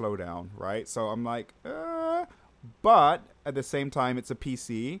some slowdown, right? So I'm like, but at the same time, it's a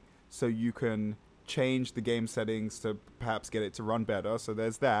PC, so you can change the game settings to perhaps get it to run better. So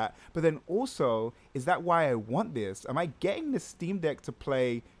there's that. But then also, is that why I want this? Am I getting the Steam Deck to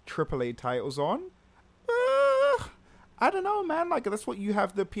play AAA titles on? I don't know, man. Like, that's what you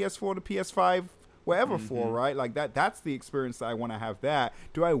have the PS4, the PS5, whatever for, right? Like, that's the experience that I want to have that.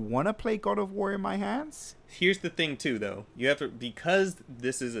 Do I want to play God of War in my hands? Here's the thing, too, though. You have to, because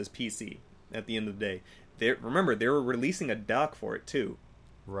this is a PC at the end of the day, remember, they were releasing a dock for it, too.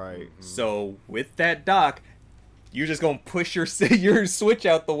 Right. So, with that dock, you're just going to push your Switch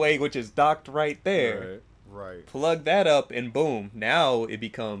out the way, which is docked right there. Right. Plug that up, and boom. Now it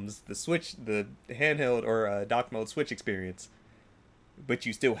becomes the Switch, the handheld or dock mode Switch experience. But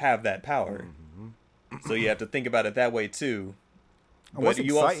you still have that power. So you have to think about it that way, too. And what's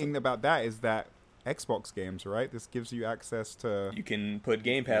exciting about that is that Xbox games, right? This gives you access to... You can put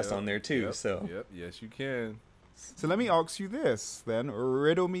Game Pass on there, too. Yes, you can. So let me ask you this, then.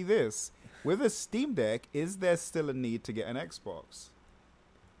 Riddle me this. With a Steam Deck, is there still a need to get an Xbox?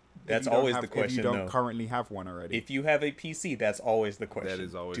 That's always the question, if you don't currently have one already. If you have a PC, that's always the question. That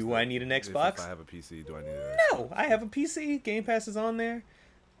is always do I need an Xbox? If I have a PC, do I need an Xbox? No, I have a PC. Game Pass is on there.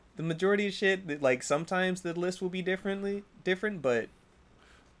 The majority of shit, like, sometimes the list will be different, but...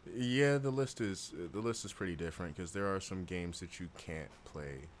 Yeah, the list is pretty different, because there are some games that you can't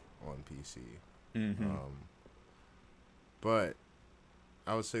play on PC. But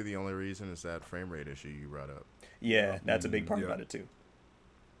I would say the only reason is that frame rate issue you brought up. Yeah, that's a big part about it, too.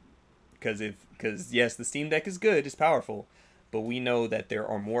 Because yes, the Steam Deck is good, it's powerful, but we know that there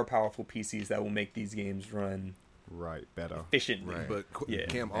are more powerful PCs that will make these games run better efficiently. Right. But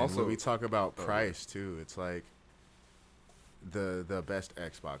Cam, and also when we talk about price too, it's like the best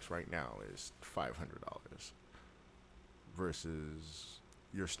Xbox right now is $500 versus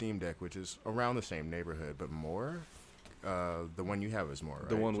your Steam Deck, which is around the same neighborhood but more. The one you have is more, right?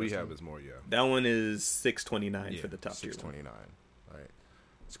 The one we have is more, yeah. That one is $629 for the top tier. $629, right?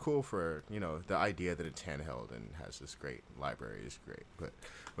 It's cool for, the idea that it's handheld and has this great library is great. But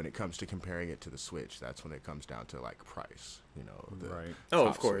when it comes to comparing it to the Switch, that's when it comes down to, like, price. Right. Oh,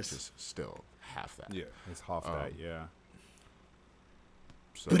 of course. Switch is still half that. Yeah. It's half that, yeah.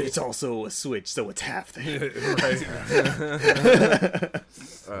 So, but it's also a Switch, so it's half that.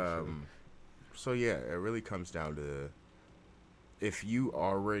 Right. So, yeah, it really comes down to if you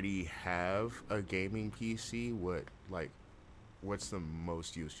already have a gaming PC, what's the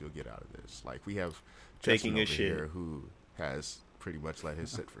most use you'll get out of this? Like, we have taking Justin a over shit here who has pretty much let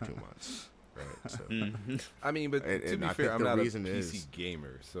his sit for 2 months. right? So, I mean, but to and be I fair, think I'm the not a reason PC is-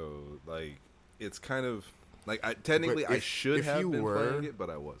 gamer, so like it's kind of like technically But I if- should if have you been were- playing it, but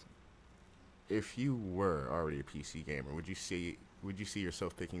I wasn't. if you were already a PC gamer, would you see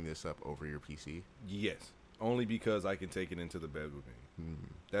yourself picking this up over your PC? Yes, only because I can take it into the bed with me.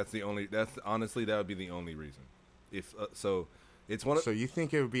 That's honestly that would be the only reason. If so, it's one of So you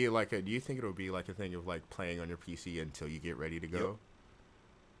think it would be like a? Do you think it would be like a thing of like playing on your PC until you get ready to go?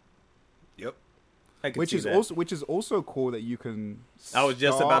 Yep. I could which see is that. also cool that you can. I was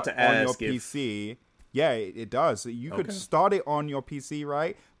just about to start on your ask if- PC. Yeah, it does. You could Okay. start it on your PC,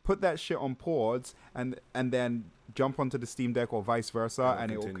 right? Put that shit on pause, and then jump onto the Steam Deck or vice versa,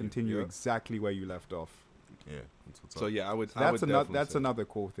 and it will continue Yep. exactly where you left off. Yeah. That's what's So up. yeah, I would. So I that's would another. definitely That's say- another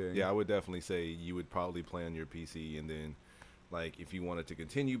cool thing. Yeah, I would definitely say you would probably play on your PC, and then, like, if you wanted to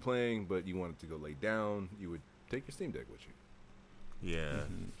continue playing, but you wanted to go lay down, you would take your Steam Deck with you. Yeah.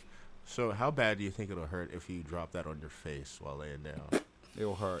 So how bad do you think it'll hurt if you drop that on your face while laying down?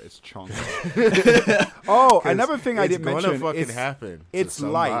 It'll hurt. It's chunk. Oh, another thing I didn't It's mention. gonna fucking It's, happen. to it's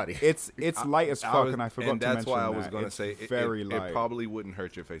light. somebody. It's light as fuck, and I forgot and to that's mention why I was that. gonna It's say very it light. probably wouldn't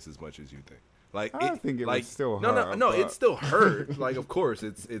hurt your face as much as you think. Like I think it would like, still no, hurt, No, but- it still hurt. Like, of course,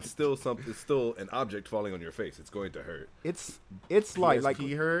 it's still something. It's still an object falling on your face. It's going to hurt. it's light. Like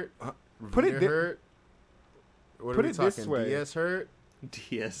PSP hurt. put it Vita thi- hurt. What put are we it this talking? way. DS hurt.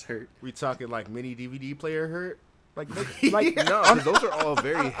 DS hurt. We talking like mini DVD player hurt. like like No, 'cause those are all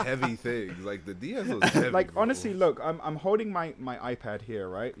very heavy things. Like the DS was heavy. like bro. honestly, look, I'm holding my iPad here,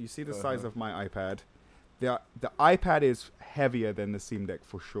 right? You see the size of my iPad. The iPad is heavier than the Steam Deck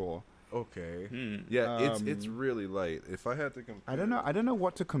for sure. Okay. Yeah, it's really light. If I had to compare, I don't know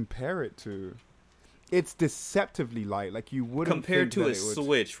what to compare it to. It's deceptively light. Like you wouldn't Compared think to a that it would-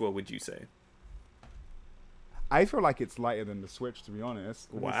 Switch, what would you say? I feel like it's lighter than the Switch, to be honest.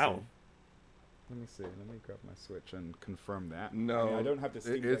 Let me Wow. see. Let me see. Let me grab my Switch and confirm that. No, I don't have the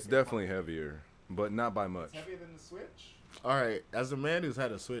Steam Deck. it's definitely heavier, but not by much. heavier than the Switch. All right. As a man who's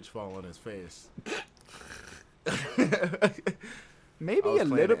had a Switch fall on his face, Maybe I was a playing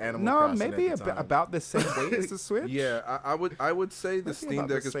little. Animal No, Crossing maybe at the time. about the same weight as the Switch. Yeah, I would say the I think Steam about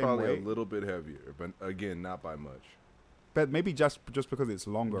the Deck is same probably weight. a little bit heavier, but again, not by much. But maybe just because it's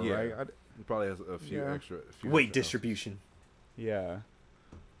longer, Yeah. right? It probably has a few Yeah. extra. A few Weight extra distribution. Yeah,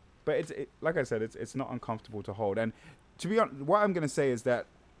 but like I said, it's not uncomfortable to hold. And to be honest, what I'm gonna say is that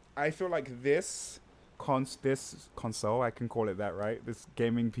I feel like this console, I can call it that, right? This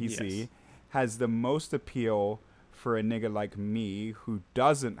gaming PC Yes. has the most appeal for a nigga like me who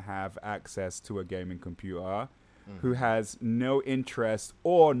doesn't have access to a gaming computer, who has no interest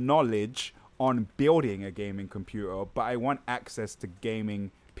or knowledge on building a gaming computer, but I want access to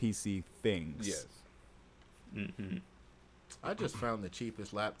gaming PC things. Yes. Mm-hmm. I just found the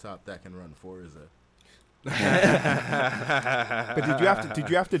cheapest laptop that can run Forza. But did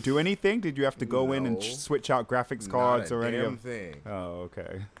you have to do anything? Did you have to go in and No. switch out graphics Not cards a or any damn of? thing. Oh,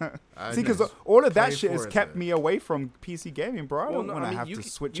 okay. I See, because just all of that play shit has Forza. kept me away from PC gaming, bro. I don't no, want to mean, have you to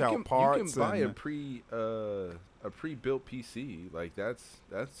can- switch you out can, parts. You can buy and, a pre-built PC. Like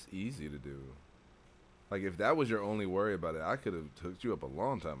that's easy to do. Like if that was your only worry about it, I could have hooked you up a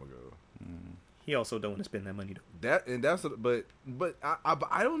long time ago. He also don't want to spend that money though. But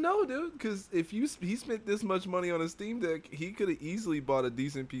I don't know, dude. Because if he spent this much money on a Steam Deck, he could have easily bought a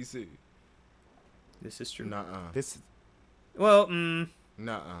decent PC. This is true. Nuh-uh. this Well,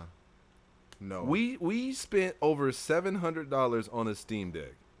 Nuh-uh. No. We spent over $700 on a Steam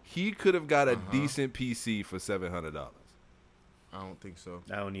Deck. He could have got a Uh-huh. decent PC for $700. I don't think so.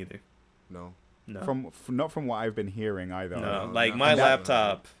 I don't either. No. No. not from what I've been hearing either. No, No, like no, my no.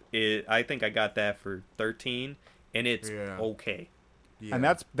 laptop, I think I got that for 13, and it's Yeah. okay. Yeah. And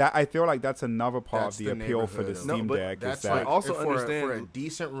that I feel like that's another part That's of the the appeal for the neighborhood of- Steam No, but Deck. That's is that like also for understand- a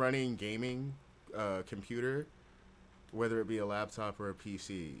decent running gaming computer, whether it be a laptop or a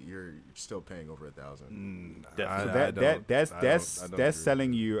PC, you're still paying over $1,000. Definitely. They're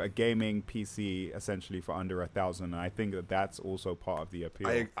selling you a gaming PC essentially for under $1,000, and I think that's also part of the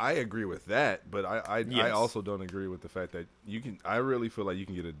appeal. I agree with that, but I Yes. also don't agree with the fact that you can. I really feel like you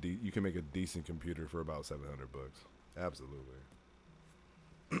can get you can make a decent computer for about $700. Absolutely.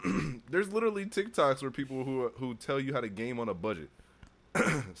 There's literally TikToks where people who tell you how to game on a budget.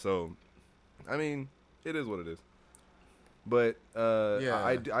 So, I mean, it is what it is. But Yeah,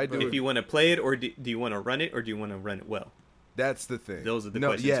 I do. If you want to play it, or do you want to run it, or do you want to run it well? That's the thing. Those are the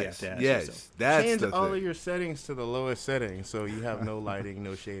questions you have to ask yes, yourself. that's Change the all thing. of your settings to the lowest setting, so you have no lighting,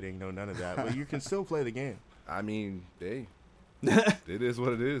 no shading, no none of that. But you can still play the game. I mean, hey, it is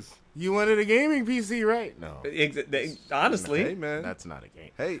what it is. You wanted a gaming PC, right? No. Honestly, Hey man, That's not a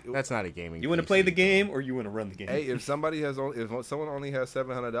game. hey, That's not a gaming you want to PC, play the bro. game or you want to run the game? hey, if someone only has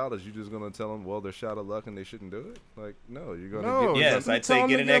 $700, you just gonna tell them, well, they're shot of luck and they shouldn't do it? Like, no, you're gonna No, get. Yes, I'm I'd say telling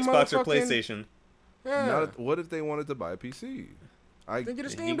get an them Xbox or motherfucking- PlayStation. Yeah. What if they wanted to buy a PC? Then get a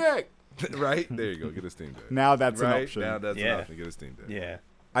Steam Deck. Right there, you go. Get a Steam Deck. Now that's right an option. now, that's Yeah. an option. Get a Steam Deck. Yeah.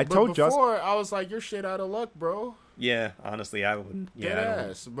 I But told Justin. before, I was like, "You're shit out of luck, bro." Yeah, honestly, I wouldn't. Yeah, Dead I don't-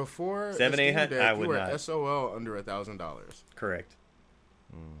 ass. Before 7, the Steam 800, Deck, I you would were not. SOL under $1,000. correct.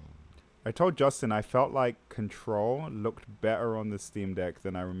 I told Justin I felt like Control looked better on the Steam Deck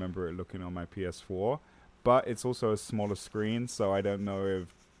than I remember it looking on my PS4, but it's also a smaller screen, so I don't know if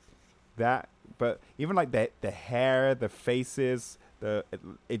that. But even like the hair, the faces,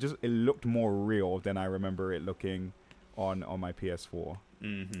 it looked more real than I remember it looking on my PS4.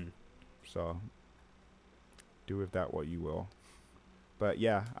 Mm-hmm. So do with that what you will. But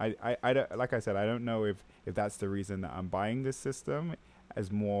yeah, I don't, like I said, I don't know if that's the reason that I'm buying this system,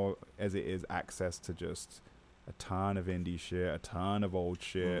 as more as it is access to just a ton of indie shit, a ton of old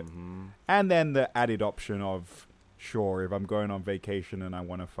shit, and then the added option of, sure, if I'm going on vacation and I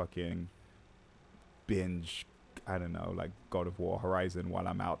want to fucking binge, I don't know, like God of War Horizon while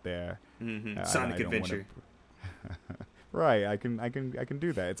I'm out there. Mm-hmm. I Sonic don't wanna Adventure. Right, I can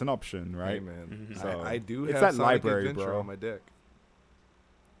do that. It's an option, right? Hey man, Mhm. So, I do it's have that Sonic library, Adventure bro. on my deck.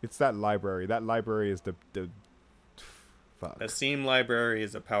 It's that library. That library is the fuck. A Steam library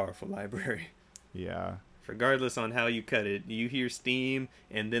is a powerful library. Yeah. Regardless on how you cut it, you hear Steam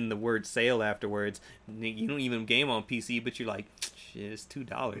and then the word sale afterwards. You don't even game on PC, but you're like, shit, it's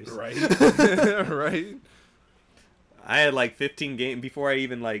 $2. Right, right. I had like 15 games before I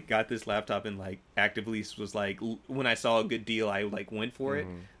even like got this laptop, and like actively was like, when I saw a good deal, I like went for it.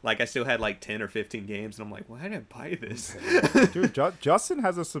 Like I still had like 10 or 15 games, and I'm like, why did I buy this? Dude, Justin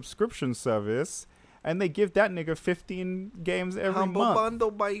has a subscription service, and they give that nigga 15 games every month.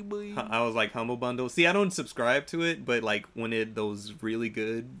 bundle, baby. I was like, Humble Bundle. See, I don't subscribe to it, but like when those really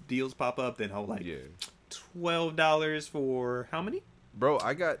good deals pop up, then I'll like Yeah, $12 for how many? bro,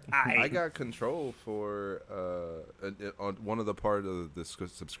 I got I- Control for on one of the part of the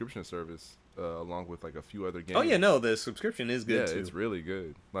subscription service, along with like a few other games. Oh yeah, no, the subscription is good yeah, too. it's really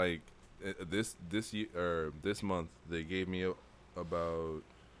good. Like this year or this month, they gave me about,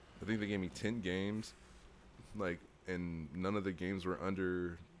 I think they gave me 10 games, like, and none of the games were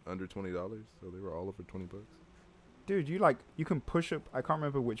under $20, so they were all over $20. Dude, you can push up, I can't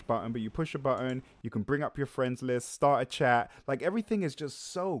remember which button, but you push a button, you can bring up your friends list, start a chat. Like everything is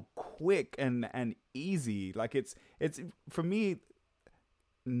just so quick and easy. Like it's for me,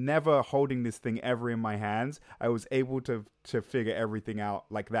 never holding this thing ever in my hands, I was able to figure everything out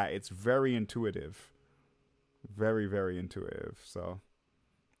like that. It's very intuitive. Very, very intuitive. So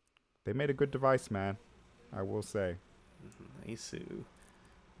they made a good device, man. I will say. Nice.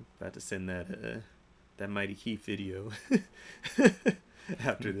 About to send that Mighty Keith video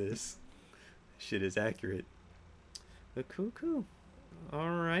after this. Shit is accurate. But cool.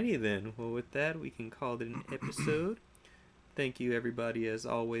 Alrighty then. Well, with that, we can call it an episode. Thank you, everybody, as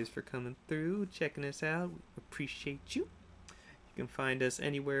always, for coming through, checking us out. We appreciate you. You can find us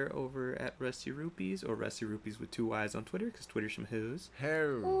anywhere over at Rusty Rupees, or Rusty Rupees with 2 Y's on Twitter, because Twitter's some hoes.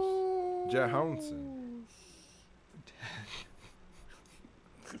 Harris, Johansson.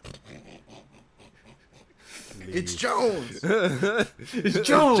 It's Jones. It's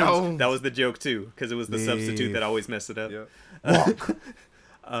Jones! That was the joke, too, because it was the substitute that always messed it up.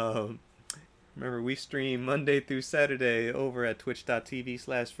 Yeah. Remember, we stream Monday through Saturday over at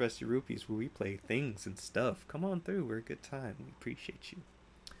twitch.tv/Rusty Rupees, where we play things and stuff. Come on through. We're a good time. We appreciate you.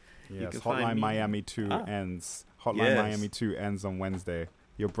 Yes, can find Hotline me- Miami 2 ends. Hotline Yes. Miami 2 ends on Wednesday.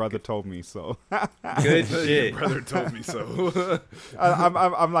 Your brother told me so. Good shit. Your brother told me so.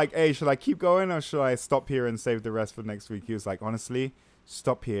 I'm like, hey, should I keep going or should I stop here and save the rest for next week? He was like, honestly,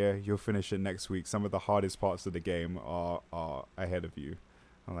 stop here. You'll finish it next week. Some of the hardest parts of the game are ahead of you.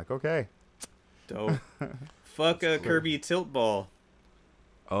 I'm like, okay. Dope. Fuck a Kirby Tilt Ball.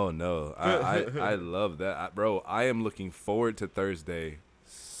 Oh no, I love that, bro. I am looking forward to Thursday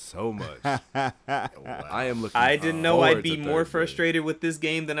so much. I am looking. I didn't know forward I'd be to more Thursday. frustrated with this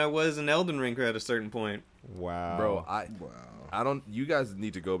game than I was in Elden Ring at a certain point. Wow. bro. I don't. You guys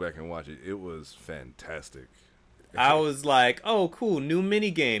need to go back and watch it. It was fantastic. I was like, oh, cool, new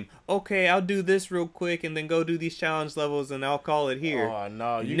mini game. Okay, I'll do this real quick and then go do these challenge levels and I'll call it here. Oh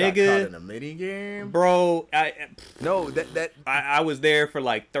no, you Nigga. got caught in a mini game. Bro, No, that I was there for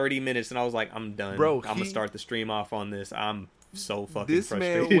like 30 minutes and I was like, I'm done. Bro, I'm going to start the stream off on this. I'm so fucking this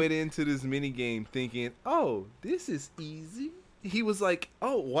frustrated. man went into this mini game thinking, "Oh, this is easy." he was like,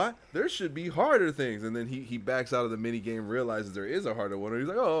 "Oh, what? There should be harder things." And then he backs out of the mini game, realizes there is a harder one, and he's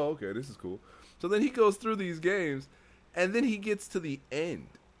like, "Oh, okay, this is cool." So then he goes through these games, and then he gets to the end.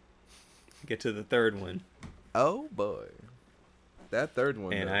 Get to the third one, Oh boy, that third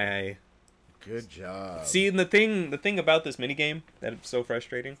one. and though. I Good job. see. And the thing about this minigame that's so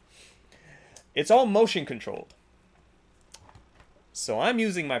frustrating, it's all motion controlled. So I'm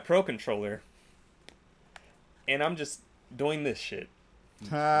using my Pro controller, and I'm just doing this shit.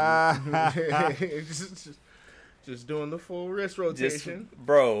 just doing the full wrist rotation.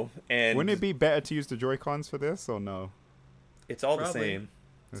 Bro, and Wouldn't it be better to use the Joy-Cons for this or no? it's all Probably. the same.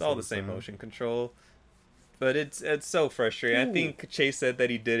 It's It's all the same motion control. But it's so frustrating. I think Chase said that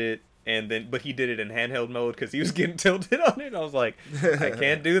he did it, but he did it in handheld mode because he was getting tilted on it. I was like, I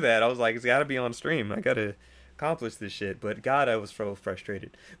can't do that. I was like, it's got to be on stream. I got to accomplish this shit. But God, I was so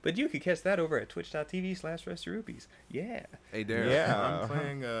frustrated. But you could catch that over at twitch.tv/RustyRupees. Yeah. Hey, Darren. Yeah. I'm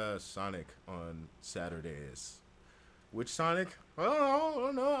playing Sonic on Saturdays. Which Sonic? Oh, I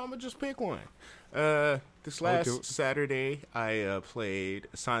don't know. I'm gonna just pick one. This last Saturday, I played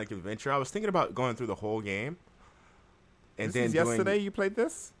Sonic Adventure. I was thinking about going through the whole game, and This then is yesterday you played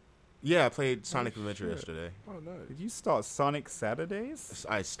this? Yeah, I played Sonic Adventure shit. yesterday. Oh, nice. Did you start Sonic Saturdays?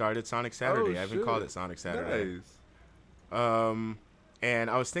 I started Sonic Saturday. I haven't shit. called it Sonic Saturday. Nice. And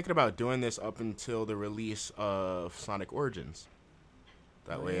I was thinking about doing this up until the release of Sonic Origins.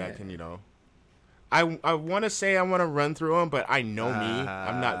 That way I can, I want to say I want to run through them, but I know me.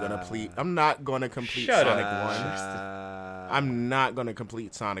 I'm not gonna complete Shut Sonic up. 1. I'm not gonna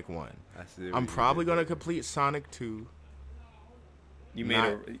complete Sonic 1. I see what I'm you probably did gonna there. complete Sonic 2. You made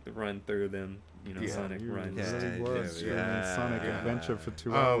a run through them, Yeah. Sonic You runs. really Yeah, were yeah, streaming yeah. Sonic Adventure for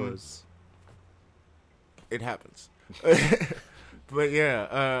 2 Um, hours. It happens. But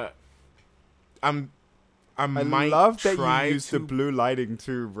yeah, I I might love that try you used to the blue lighting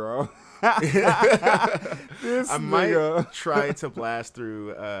too, bro. This I might nigga. try to blast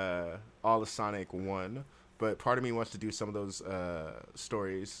through all of Sonic 1, but part of me wants to do some of those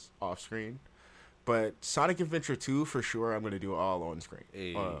stories off screen. But Sonic Adventure 2, for sure, I'm going to do all on screen,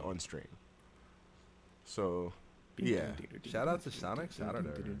 Hey. on stream. So, yeah. Shout out to Sonic Saturday.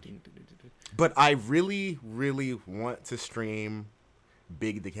 But I really, really want to stream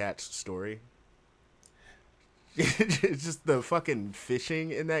Big the Cat's story. It's just the fucking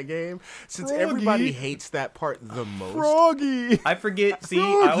fishing in that game. Since Froggy. everybody hates that part the most. Froggy. I forget. See,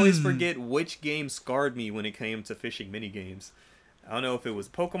 I always forget which game scarred me when it came to fishing mini games. I don't know if it was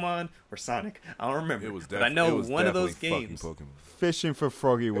Pokemon or Sonic. I don't remember. It was but I know one of those games. Fishing for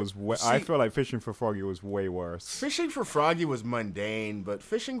Froggy was I See- feel like Fishing for Froggy was way worse. Fishing for Froggy was mundane, but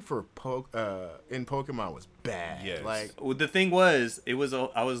fishing for in Pokemon was bad. Yes. Like, Well, the thing was,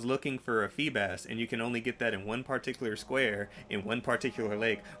 I was looking for a Feebas, and you can only get that in one particular square in one particular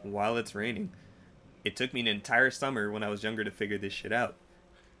lake while it's raining. It took me an entire summer when I was younger to figure this shit out.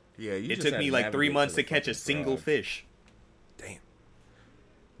 yeah, you It just took had me like 3 navigate months the to catch a fucking single frog. fish. Damn.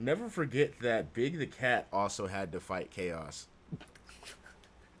 Never forget that Big the Cat also had to fight Chaos.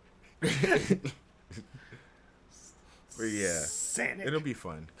 But yeah, Sonic. it'll be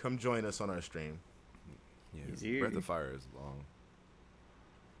fun. Come join us on our stream. Yeah. He's here. Breath of Fire is long.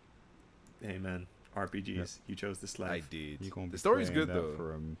 Hey man, RPGs. You chose this life. I did. You gonna be The story's playing good that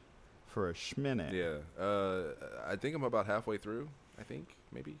though. for a schminute. Yeah. I think I'm about halfway through. I think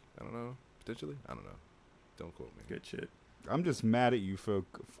maybe. I don't know. Potentially. I don't know. Don't quote me. Good shit. I'm just mad at you for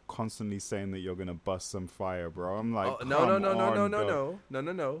constantly saying that you're gonna bust some fire, bro. I'm like, Oh,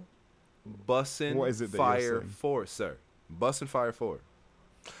 no. Bussin' What is it that you're Fire saying? 4, sir. Bussin' Fire 4.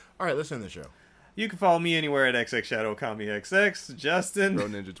 All right, listen to the show. You can follow me anywhere at XXShadowKamiXX. Justin, Pro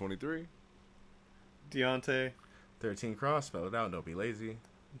Ninja 23. Deontay, 13 Cross, spell it out. Don't be lazy.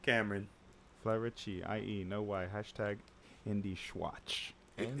 Cameron. Flarici, IE, no Y, hashtag Indie Schwatch.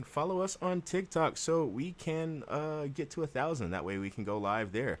 And follow us on TikTok so we can get to 1,000. That way we can go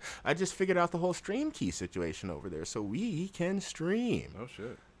live there. I just figured out the whole stream key situation over there so we can stream. Oh,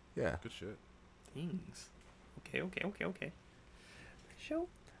 shit. Yeah. Good shit. Things. Okay. Show.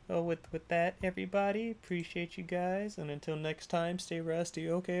 Well, with that, everybody, appreciate you guys, and until next time, stay rusty.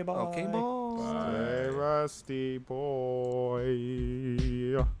 Okay, bye. Okay, boy. Stay rusty, boy.